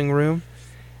wrestling room,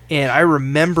 and I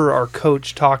remember our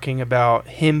coach talking about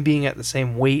him being at the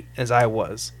same weight as I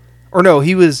was. Or no,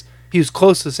 he was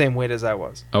close to the same weight as I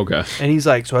was. Okay. And he's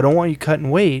like, so I don't want you cutting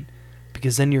weight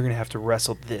because then you're going to have to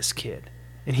wrestle this kid.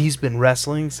 and he's been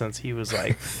wrestling since he was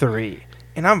like 3.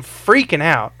 And I'm freaking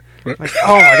out. Like,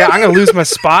 oh my God, I'm going to lose my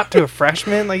spot to a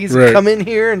freshman. Like, he's come in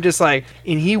here and just like,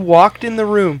 and he walked in the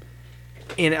room.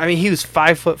 And I mean, he was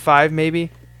 5'5" maybe,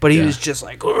 but he was just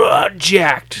like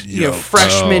jacked,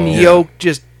 freshman yoked,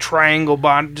 just triangle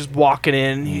bond, just walking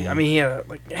in. He had a,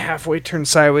 like halfway turned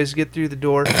sideways to get through the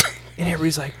door, and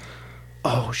everybody's like,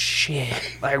 "Oh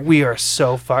shit! Like we are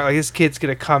so fucked. Like this kid's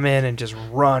gonna come in and just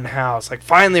run house. Like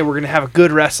finally we're gonna have a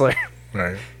good wrestler."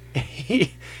 Right.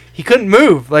 he couldn't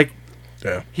move. Like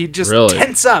he just Really?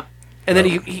 tense up, and then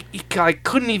he like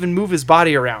couldn't even move his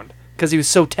body around because he was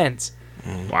so tense.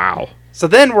 Wow. So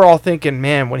then we're all thinking,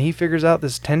 man, when he figures out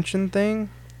this tension thing,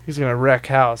 he's going to wreck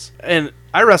house. And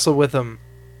I wrestled with him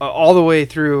all the way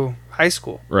through high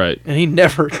school. Right. And he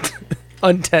never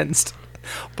untensed.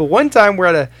 But one time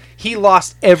he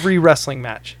lost every wrestling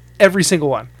match. Every single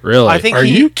one. Really? Are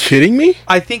you kidding me?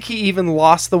 I think he even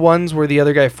lost the ones where the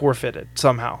other guy forfeited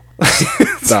somehow.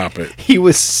 Stop it. He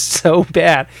was so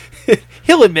bad.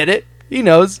 He'll admit it. He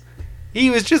knows. He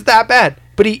was just that bad.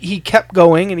 But he kept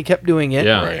going and he kept doing it.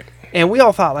 Yeah. Right. And we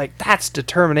all thought, like, that's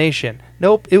determination.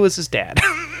 Nope, it was his dad.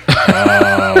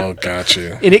 Oh,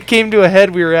 gotcha. And it came to a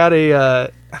head. We were at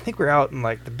I think we were out in,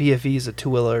 like, the BFEs of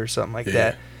Tooele or something like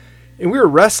that. And we were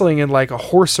wrestling in, like, a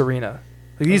horse arena.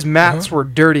 Like, these mats were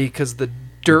dirty because the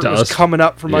dirt was coming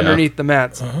up from underneath the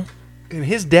mats. And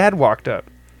his dad walked up.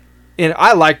 And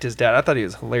I liked his dad. I thought he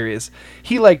was hilarious.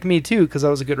 He liked me, too, because I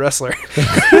was a good wrestler.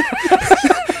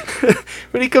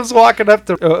 When he comes walking up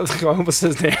to... I almost said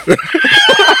his name.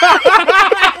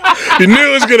 You knew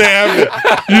it was going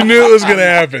to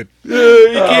happen. He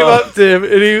came up to him,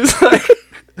 and he was like...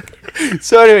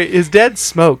 So anyway, his dad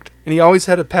smoked, and he always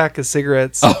had a pack of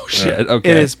cigarettes Okay.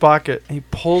 in his pocket. And he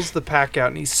pulls the pack out,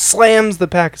 and he slams the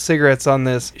pack of cigarettes on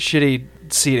this shitty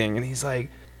seating. And he's like,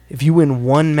 if you win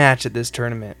one match at this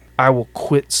tournament, I will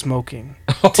quit smoking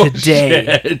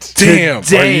today. Shit. Damn,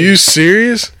 are you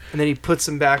serious? And then he puts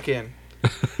them back in.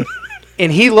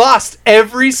 And he lost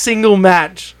every single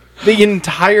match the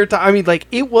entire time. I mean, like,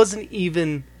 it wasn't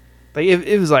even... Like,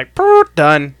 it was like,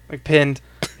 done. Like, pinned.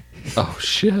 Oh,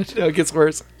 shit. No, it gets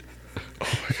worse.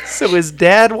 So his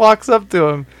dad walks up to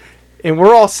him, and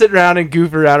we're all sitting around and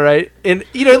goofing around, right? And,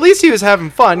 at least he was having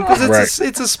fun, because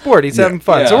it's a sport. He's having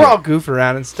fun. Yeah. So we're all goofing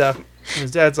around and stuff. And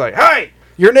his dad's like, hey,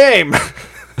 your name.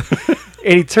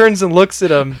 And he turns and looks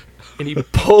at him, and he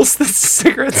pulls the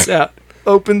cigarettes out,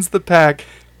 opens the pack,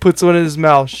 puts one in his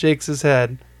mouth, shakes his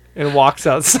head, and walks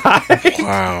outside.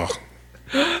 Wow.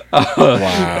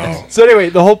 Wow. So anyway,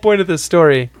 the whole point of this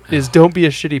story is don't be a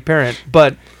shitty parent.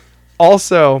 But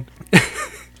also,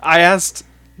 I asked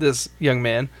this young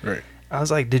man, I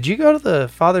was like, did you go to the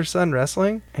father-son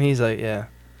wrestling? And he's like, yeah.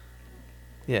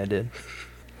 Yeah, I did.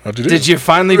 How'd you do? Did you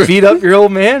finally beat up your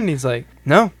old man? And he's like,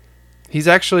 no. He's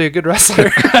actually a good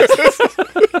wrestler.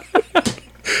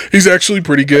 He's actually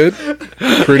pretty good.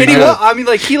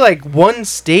 He won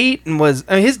state and was...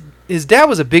 I mean, his dad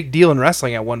was a big deal in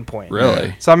wrestling at one point.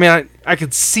 Really? So, I mean, I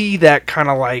could see that kind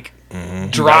of, like,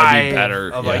 drive better,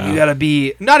 of, like, you got to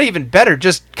be... Not even better,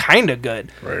 just kind of good.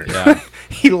 Right. Yeah.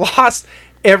 He lost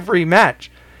every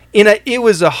match. It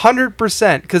was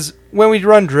 100%, because when we'd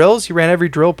run drills, he ran every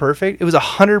drill perfect. It was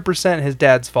 100% his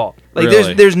dad's fault. Like,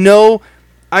 Really? there's no...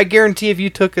 I guarantee if you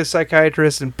took a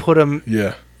psychiatrist and put him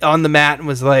on the mat and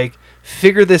was like,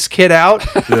 figure this kid out,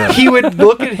 he would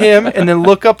look at him and then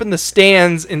look up in the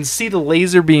stands and see the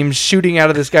laser beams shooting out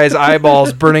of this guy's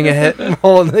eyeballs, burning a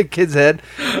hole in the kid's head,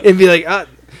 and be like,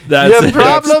 the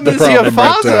problem is your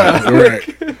father.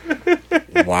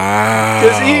 Right. Wow.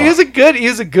 Because he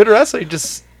was a good wrestler. He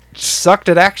just sucked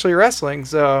at actually wrestling.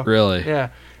 So Really? Yeah.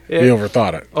 He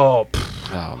overthought it. Oh,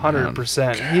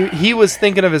 100%. He was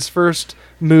thinking of his first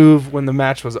move when the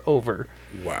match was over.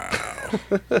 Wow.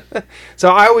 So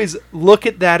I always look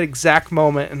at that exact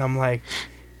moment and I'm like,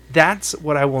 that's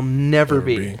what I will never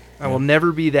be. I will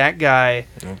never be that guy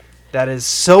that is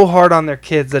so hard on their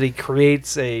kids that he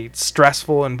creates a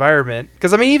stressful environment.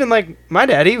 Because, I mean, even like my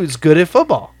dad, he was good at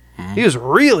football. He was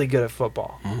really good at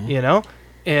football,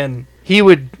 And he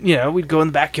would, we'd go in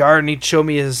the backyard and he'd show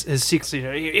me his secrets.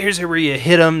 Here's where you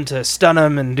hit him to stun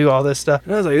him and do all this stuff.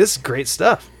 And I was like, this is great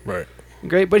stuff. Right.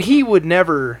 Great. But he would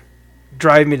never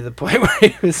drive me to the point where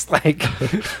he was like,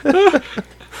 I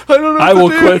don't know. I will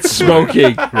quit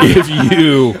smoking if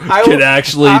you can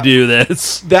actually do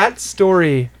this. That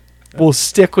story will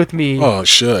stick with me. Oh, it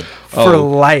should. For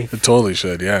life. It totally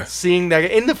should, yeah. Seeing that guy.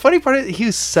 And the funny part is he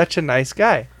was such a nice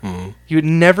guy. You would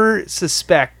never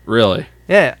suspect. Really?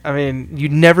 Yeah. I mean,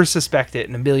 you'd never suspect it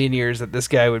in a million years that this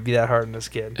guy would be that hard on this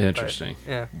kid. Interesting.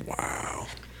 But, yeah. Wow.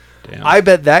 Damn. I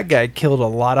bet that guy killed a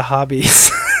lot of hobbies.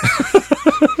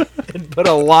 And put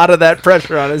a lot of that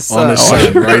pressure on his son. On his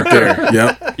son, right there.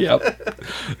 Yep. Yep.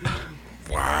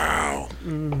 Wow.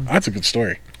 That's a good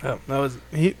story. Oh, that was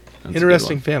That's a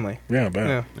interesting good family. Yeah, I bet.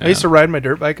 Yeah. Yeah. I used to ride my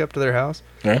dirt bike up to their house.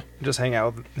 Yeah? And just hang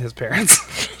out with his parents.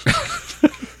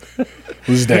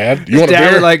 Who's dad? You want a Dad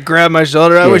beer? would like grab my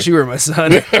shoulder. I Yeah. wish you were my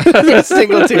son.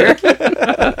 Single tear.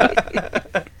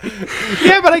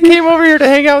 Yeah, but I came over here to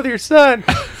hang out with your son.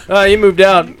 You moved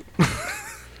out.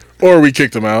 Or we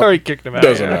kicked him out. Or he kicked him out.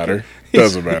 Doesn't yeah. matter.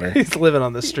 Doesn't matter. He's living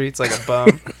on the streets like a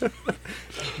bum.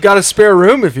 Got a spare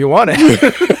room if you want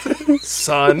it.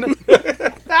 Son.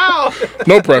 No.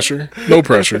 No pressure. No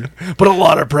pressure. But a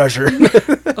lot of pressure.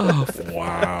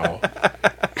 Wow.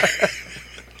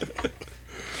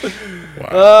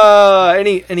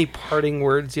 Any parting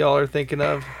words y'all are thinking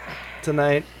of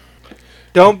tonight?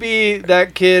 Don't be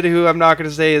that kid who I'm not going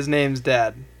to say his name's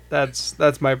dad.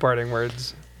 That's my parting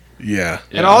words. Yeah.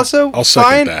 And also, I'll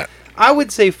second that. I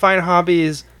would say find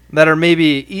hobbies that are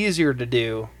maybe easier to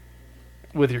do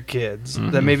with your kids.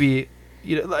 That maybe,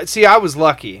 see, I was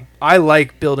lucky. I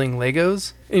like building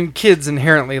Legos, and kids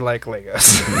inherently like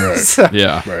Legos. Right. So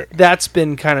Yeah. Right. that's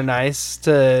been kind of nice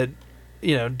to,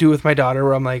 do with my daughter,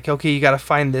 where I'm like, okay, you got to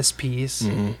find this piece.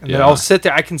 And then Yeah. I'll sit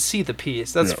there. I can see the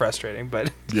piece. That's Yeah. frustrating,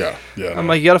 but Yeah. Yeah. I'm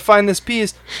like, you got to find this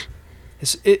piece.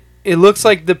 It looks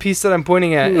like the piece that I'm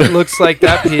pointing at. It looks like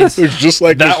that piece. it's just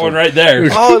like That this one right there.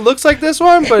 Oh, it looks like this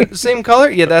one, but same color?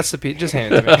 Yeah, that's the piece. Just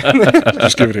hand it to me.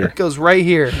 Just give it here. It goes right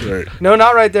here. Right. No,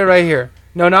 not right there, right here.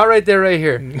 No, not right there, right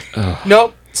here.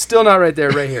 Nope, still not right there,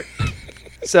 right here.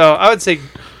 So I would say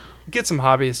get some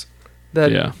hobbies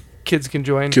that kids can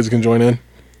join. Kids can join in.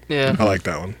 Yeah. I like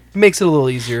that one. Makes it a little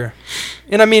easier.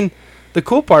 And I mean, the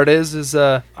cool part is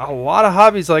a lot of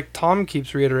hobbies, like Tom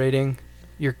keeps reiterating,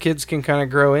 your kids can kind of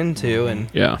grow into, and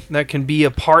that can be a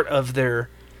part of their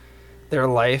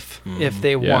life if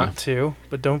they want to,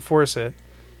 but don't force it.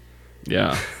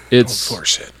 Yeah. Don't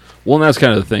force it. Well, and that's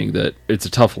kind of the thing, that it's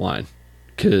a tough line,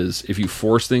 because if you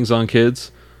force things on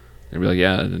kids, they'll be like,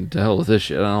 yeah, to hell with this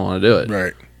shit, I don't want to do it.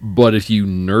 Right. But if you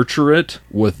nurture it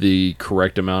with the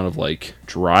correct amount of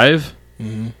drive,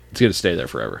 it's going to stay there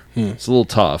forever. It's a little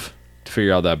tough to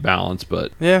figure out that balance,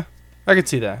 but Yeah, I could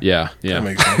see that. yeah. That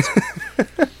makes sense.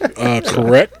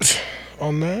 Correct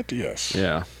on that? Yes.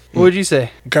 Yeah. What would you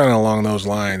say? Kind of along those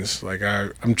lines. Like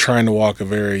I'm trying to walk a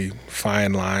very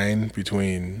fine line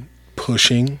between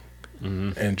pushing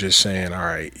and just saying, all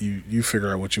right, you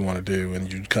figure out what you want to do,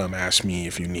 and you come ask me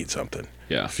if you need something.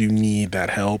 Yeah. If you need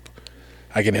that help,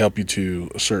 I can help you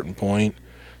to a certain point.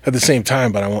 At the same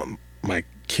time, but I want my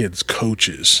kids'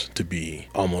 coaches to be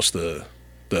almost the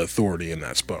authority in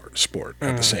that sport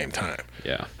at the same time.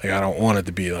 Yeah. Like, I don't want it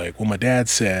to be like, well, my dad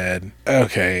said,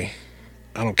 okay,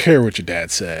 I don't care what your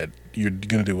dad said. You're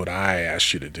going to do what I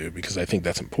asked you to do, because I think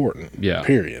that's important. Yeah.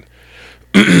 Period.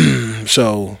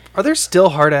 So, Are there still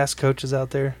hard-ass coaches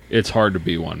out there? It's hard to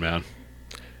be one, man.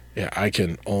 yeah, I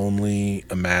can only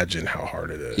imagine how hard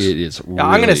it is. It is really... Now,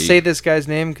 I'm going to say this guy's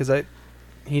name because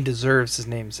he deserves his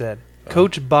name said.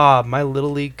 Coach Bob, my little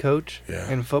league coach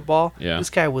in football. Yeah. This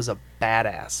guy was a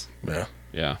badass. Yeah.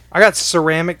 Yeah. I got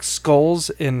ceramic skulls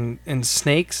and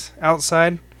snakes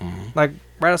outside, like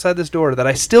right outside this door, that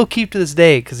I still keep to this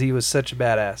day because he was such a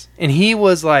badass. And he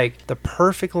was like the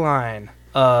perfect line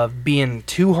of being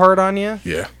too hard on you,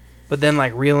 Yeah. but then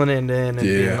like reeling it in and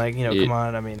being Yeah. like, come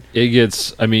on. I mean, It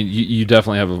gets... I mean, you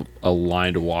definitely have a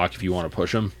line to walk if you want to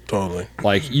push them. Totally.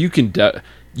 Like, you can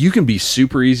be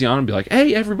super easy on them and be like,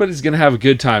 hey, everybody's going to have a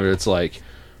good time. And it's like...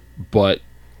 But...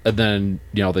 And then,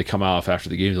 they come off after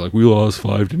the game, they're like, we lost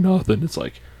 5-0. It's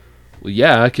like, well,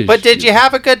 yeah. but did you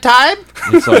have a good time?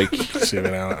 It's like... See,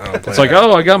 but I don't play It's like, that.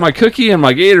 oh, I got my cookie and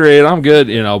my Gatorade, I'm good,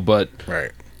 but Right.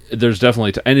 there's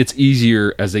definitely... and it's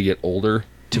easier as they get older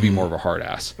to be more of a hard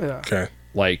ass. Yeah. Okay.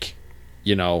 Like,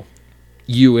 U8,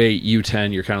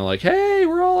 U10, you're kind of like, hey,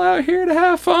 we're all out here to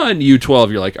have fun.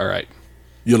 U12, you're like, all right,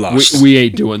 You lost. we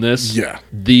ain't doing this. Yeah.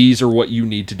 These are what you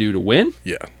need to do to win.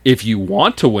 Yeah. If you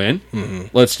want to win,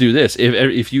 let's do this.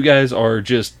 If you guys are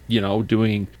just,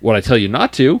 doing what I tell you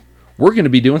not to, we're going to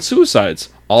be doing suicides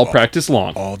all practice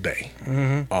long. All day.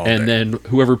 All And day. then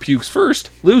whoever pukes first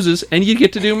loses, and you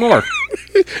get to do more.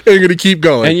 And you're going to keep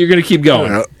going. And you're going to keep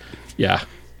going. Yeah. Yeah.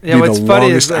 Yeah, Be what's the funny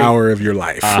longest is like, hour of your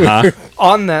life.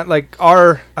 on that, like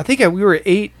I think we were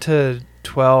 8 to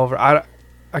 12. Or I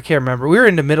can't remember. We were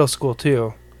into middle school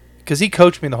too, because he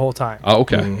coached me the whole time. Oh,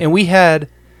 okay. And we had,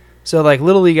 so like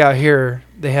Little League out here,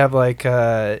 they have like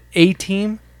A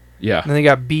team, Yeah. and they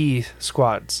got B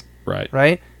squads, Right.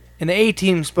 right? And the A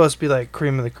team's supposed to be like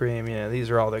cream of the cream. These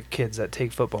are all the kids that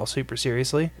take football super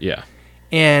seriously. Yeah.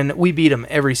 and we beat them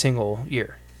every single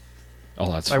year.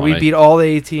 Oh, that's Like funny. we beat all the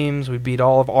A teams, we beat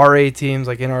all of our A teams.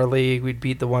 Like in our league, we'd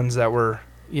beat the ones that were,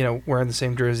 wearing the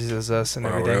same jerseys as us and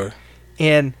everything. Really?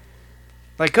 And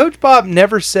like Coach Bob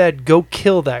never said go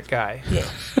kill that guy. Yeah.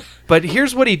 But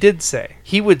here's what he did say: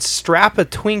 he would strap a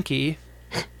Twinkie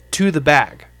to the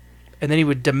bag, and then he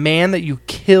would demand that you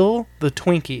kill the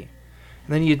Twinkie.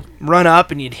 And then you'd run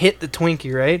up and you'd hit the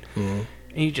Twinkie, right? Mhm.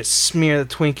 And you just smear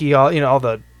the Twinkie all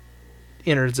the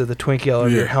innards of the Twinkie all over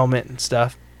your helmet and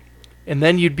stuff. And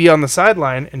then you'd be on the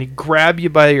sideline, and he'd grab you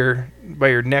by your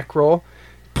neck roll,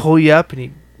 pull you up, and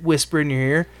he'd whisper in your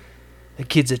ear, "The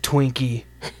kid's a Twinkie."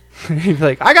 And he'd be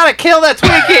like, "I gotta kill that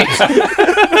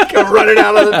Twinkie!" Go running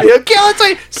out of the field, kill it!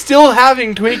 Twinkie! Still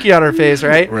having Twinkie on our face,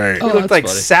 right? Right. We looked like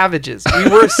funny. savages. We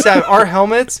were our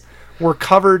helmets were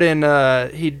covered in.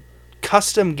 He'd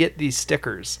custom get these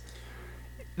stickers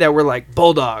that were like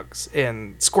bulldogs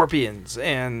and scorpions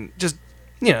and just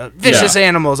vicious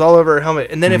animals all over our helmet.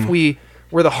 And then if we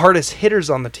were the hardest hitters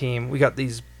on the team, we got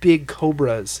these big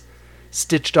cobras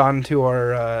stitched onto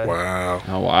our Wow.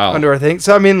 Oh, wow. onto our thing.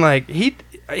 So I mean, like he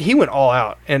went all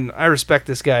out, and I respect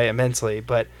this guy immensely.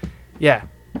 But yeah,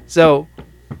 so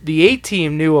the A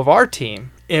team knew of our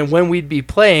team, and when we'd be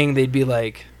playing, they'd be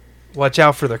like, "Watch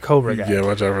out for the Cobra guy." Yeah,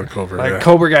 watch out for the Cobra. Like yeah.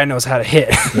 Cobra guy knows how to hit.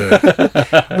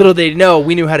 Yeah. Little they know,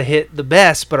 we knew how to hit the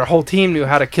best, but our whole team knew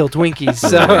how to kill Twinkies.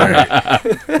 So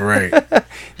Right.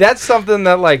 that's something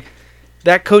that like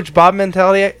that Coach Bob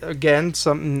mentality, again,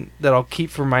 something that I'll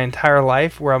keep for my entire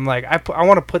life, where I'm like, I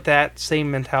want to put that same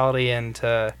mentality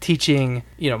into teaching,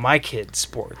 my kids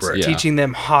sports, Right. Yeah. teaching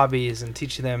them hobbies and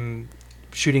teaching them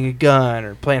shooting a gun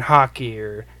or playing hockey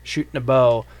or shooting a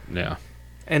bow. Yeah.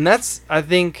 And that's, I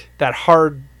think, that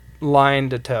hard line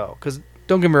to toe. Because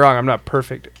don't get me wrong, I'm not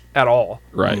perfect at all.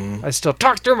 Right. I still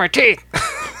talk through my teeth.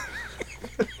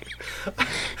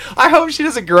 I hope she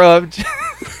doesn't grow up. She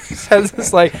has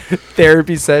this like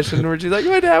therapy session where she's like,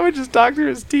 my dad would just talk through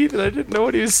his teeth, and I didn't know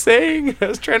what he was saying. I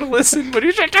was trying to listen, but he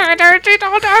was just talking through his teeth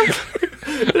all the time.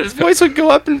 His voice would go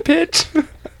up in pitch.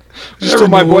 Whenever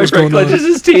my boyfriend clenches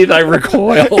his teeth, I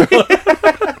recoil.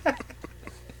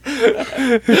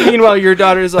 Meanwhile, your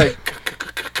daughter's like,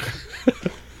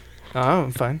 "Oh,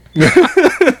 I'm fine.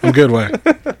 I'm good. Why?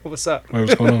 What's up?" Why?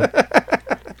 What's going on?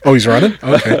 Oh, he's running?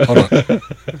 Okay, hold on.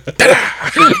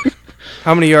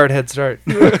 How many yard head start?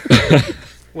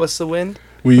 What's the wind?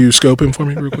 Will you scope him for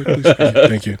me real quick, please?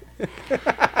 Thank you.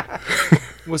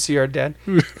 What's the yard, Dad?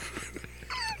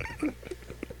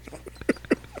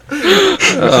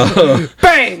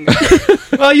 Bang!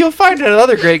 Well, you'll find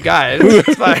another great guy.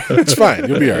 It's fine. It's fine.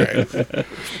 You'll be all right.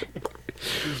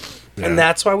 And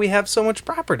that's why we have so much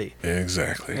property.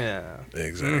 Exactly. Yeah.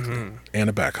 Exactly. And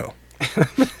a backhoe.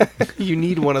 You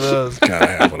need one of those. Gotta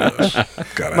have one of those.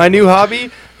 My new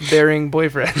hobby, bearing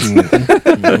boyfriends.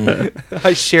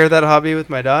 I share that hobby with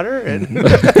my daughter, and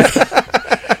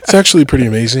It's actually pretty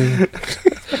amazing.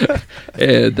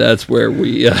 And that's where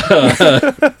we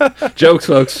jokes,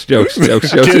 folks. Jokes, and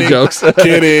jokes.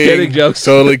 Kidding. Jokes.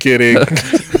 Totally kidding.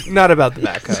 not about the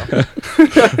backhoe.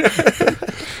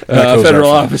 Federal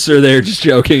officer there, just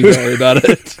joking. Don't worry about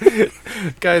it.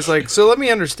 Guy's like, so let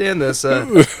me understand this.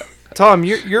 Tom,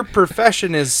 your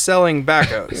profession is selling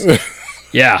backhoes.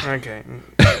 Yeah. Okay.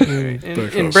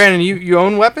 And Brandon, you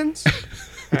own weapons?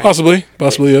 Possibly,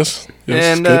 yes.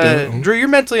 And good, yeah. Drew, you're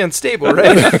mentally unstable,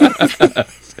 right?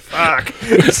 Fuck.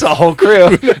 It's the whole crew.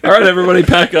 All right, everybody,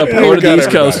 pack up. We're going to the East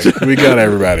Coast. We got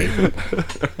everybody.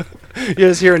 You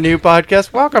just hear a new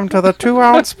podcast. Welcome to the 2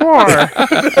 ounce pour.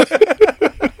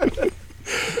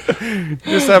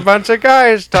 Just a bunch of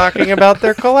guys talking about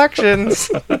their collections.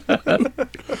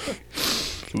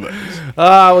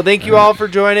 Well, thank you all for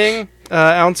joining.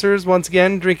 Ouncers, once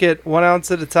again, drink it 1 ounce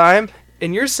at a time.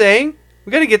 And you're saying,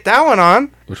 we got to get that one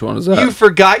on. Which one is that? You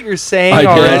forgot your saying I did.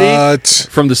 already.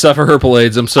 From the Suffer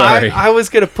Herpalades, I'm sorry. I was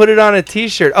going to put it on a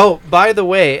t-shirt. Oh, by the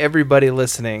way, everybody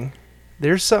listening,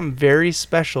 there's something very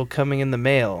special coming in the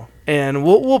mail. And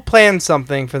we'll plan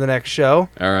something for the next show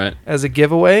All right. as a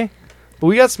giveaway. But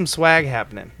we got some swag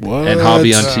happening. What? And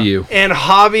hobby unto you. And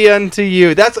hobby unto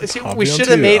you. That's Hobby we should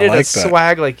unto have you. made I it a like that.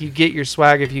 swag. Like you get your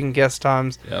swag if you can guess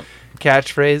Tom's Yep.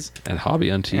 catchphrase. And hobby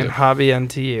unto you. And hobby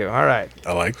unto you. All right.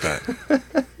 I like that.